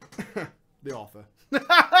 The author.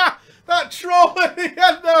 That troll at the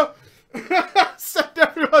end though. Send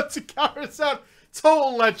everyone to Karazhan.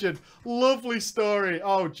 Total legend. Lovely story.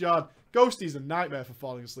 Oh, John. Ghosty's a nightmare for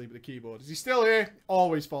falling asleep at the keyboard. Is he still here?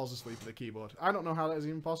 Always falls asleep at the keyboard. I don't know how that is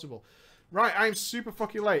even possible. Right, I'm super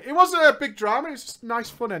fucking late. It wasn't a big drama. It was just a nice,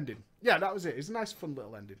 fun ending. Yeah, that was it. It's a nice, fun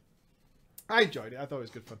little ending. I enjoyed it. I thought it was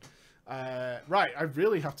good fun. Right, I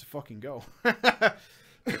really have to fucking go.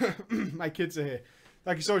 My kids are here.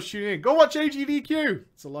 Thank you so much for tuning in. Go watch AGDQ.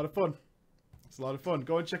 It's a lot of fun. It's a lot of fun.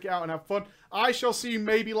 Go and check it out and have fun. I shall see you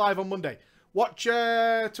maybe live on Monday. Watch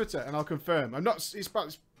Twitter and I'll confirm. I'm not.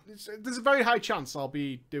 There's a very high chance I'll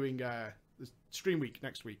be doing the stream week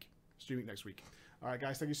next week. All right,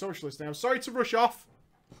 guys. Thank you so much for listening. I'm sorry to rush off,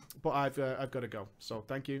 but I've got to go. So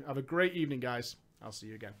thank you. Have a great evening, guys. I'll see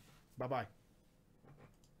you again. Bye bye.